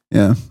fun.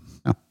 Yeah.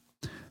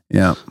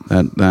 Yeah.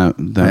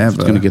 That's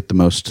going to get the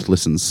most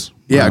listens.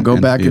 Yeah,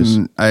 go back views.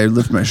 And I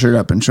lift my shirt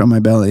up and show my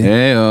belly.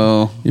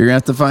 Hey-o. You're gonna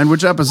have to find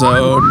which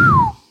episode.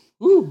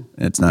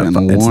 It's not.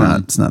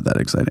 It's not that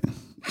exciting.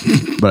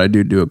 But I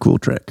do a cool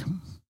trick.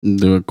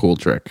 Do a cool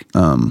trick.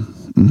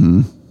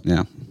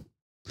 Yeah.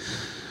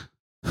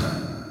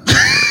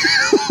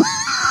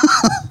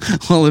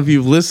 Well, if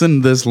you've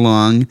listened this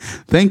long,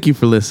 thank you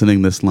for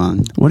listening this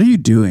long. What are you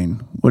doing?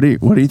 What do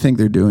you think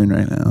they're doing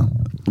right now?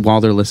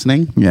 While they're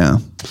listening? Yeah.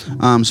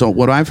 So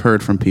what I've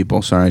heard from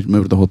people, sorry, I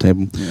moved the whole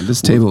table. Yeah,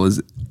 this table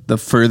is the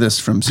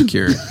furthest from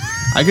secure.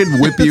 I could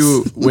whip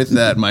you with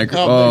that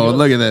microphone. Oh,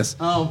 look at this.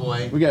 Oh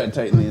boy. We gotta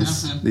tighten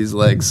these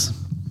legs.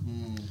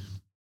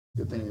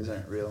 Good thing these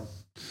aren't real.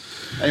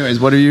 Anyways,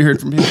 what have you heard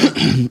from people?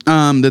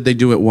 That they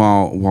do it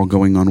while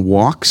going on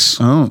walks.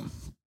 Oh.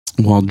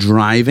 While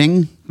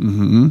driving.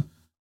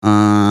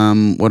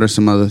 What are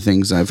some other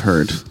things I've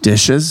heard?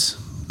 Dishes.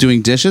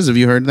 Doing dishes. Have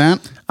you heard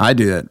that? I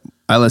do that.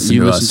 I listen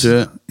You to listen us. to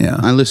it? Yeah.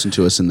 I listen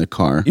to us in the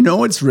car. You know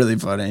what's really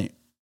funny?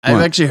 I've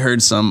What? actually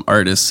heard some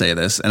artists say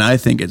this, and I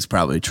think it's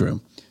probably true.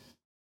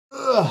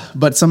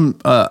 But some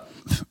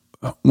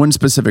one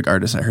specific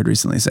artist I heard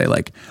recently say,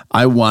 like,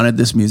 I wanted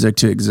this music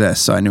to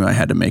exist, so I knew I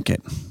had to make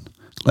it.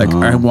 Like,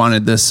 I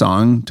wanted this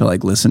song to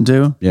like listen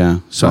to. Yeah.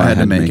 So I had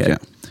to make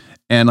it.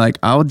 And like,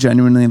 I'll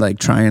genuinely like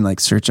try and like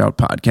search out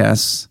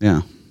podcasts.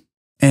 Yeah.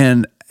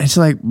 And it's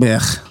like,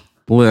 blech.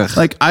 Blech.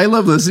 Like, I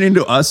love listening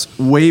to us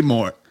way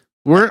more.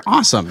 We're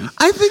awesome.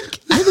 I think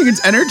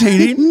it's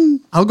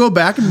entertaining. I'll go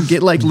back and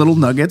get like little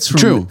nuggets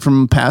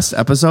from past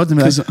episodes and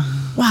be like,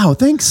 wow,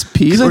 thanks,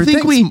 Pete. Because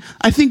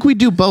I think we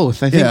do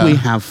both. I think we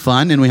have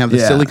fun and we have the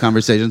silly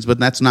conversations, but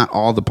that's not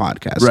all the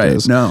podcast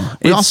is. No.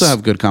 We also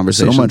have good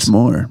conversations. So much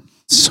more.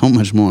 So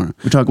much more.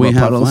 We talk about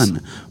puddles.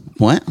 Fun.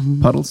 What?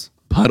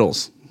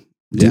 Puddles.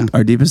 Yeah.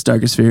 Our deepest,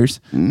 darkest fears.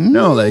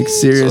 No, like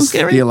serious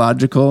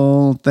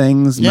theological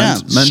things,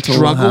 mental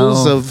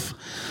struggles health, of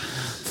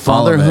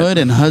fatherhood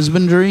and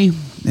husbandry.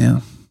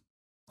 Yeah.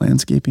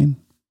 Landscaping.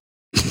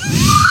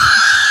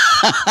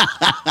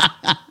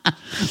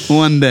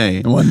 One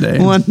day.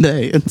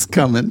 It's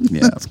coming.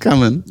 Yeah. It's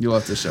coming. You'll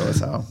have to show us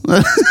how.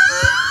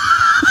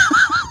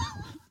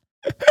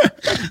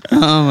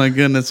 Oh my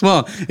goodness.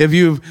 Well, if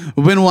you've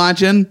been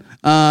watching,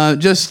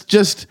 just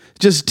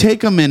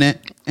take a minute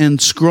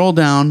and scroll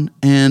down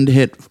and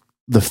hit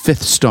the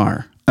 5th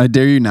star. I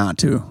dare you not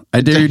to.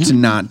 I dare you to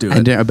not do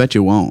it. I bet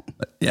you won't.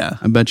 Yeah.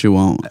 I bet you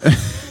won't.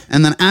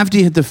 And then after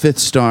you hit the 5th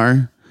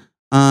star,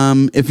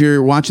 if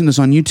you're watching this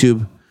on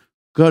YouTube,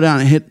 go down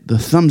and hit the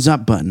thumbs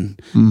up button,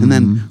 and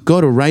then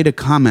go to write a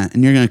comment,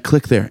 and you're going to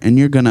click there, and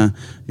you're going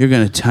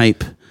to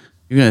type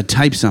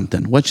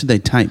something. What should they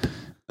type?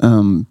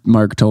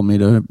 Mark told me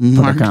to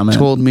put a comment. Mark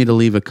told me to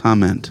leave a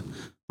comment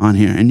on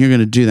here, and you're going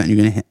to do that. And you're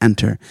going to hit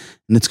enter,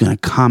 and it's going to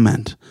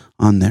comment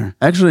on there.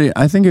 Actually,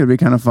 I think it would be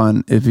kind of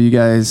fun if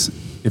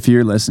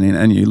you're listening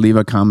and you leave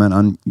a comment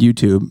on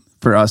YouTube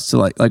for us to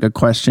like a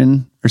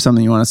question or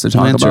something you want us to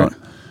talk about.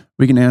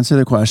 We can answer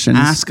the questions.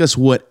 Ask us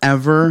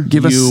whatever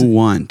you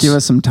want. Give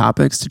us some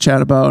topics to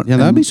chat about. Yeah,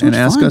 that'd be so much fun.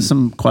 And ask fun. us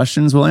some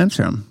questions. We'll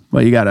answer them.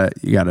 Well, you gotta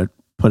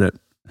put a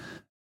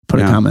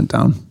comment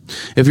down.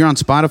 If you're on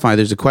Spotify,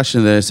 there's a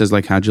question that says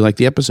like, how'd you like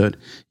the episode?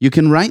 You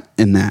can write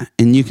in that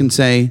and you can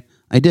say,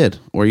 I did.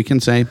 Or you can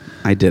say,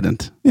 I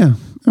didn't. Yeah.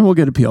 And we'll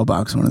get a P.O.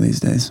 box one of these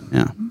days.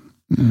 Yeah.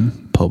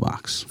 Po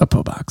box. A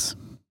P.O. box.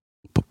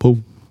 Po.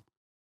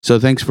 So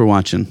thanks for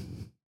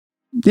watching.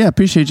 Yeah,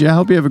 appreciate you. I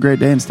hope you have a great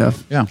day and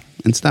stuff. Yeah.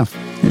 And stuff.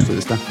 Yeah.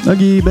 Stuff.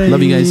 Love you, bye.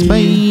 Love you guys.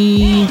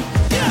 Bye.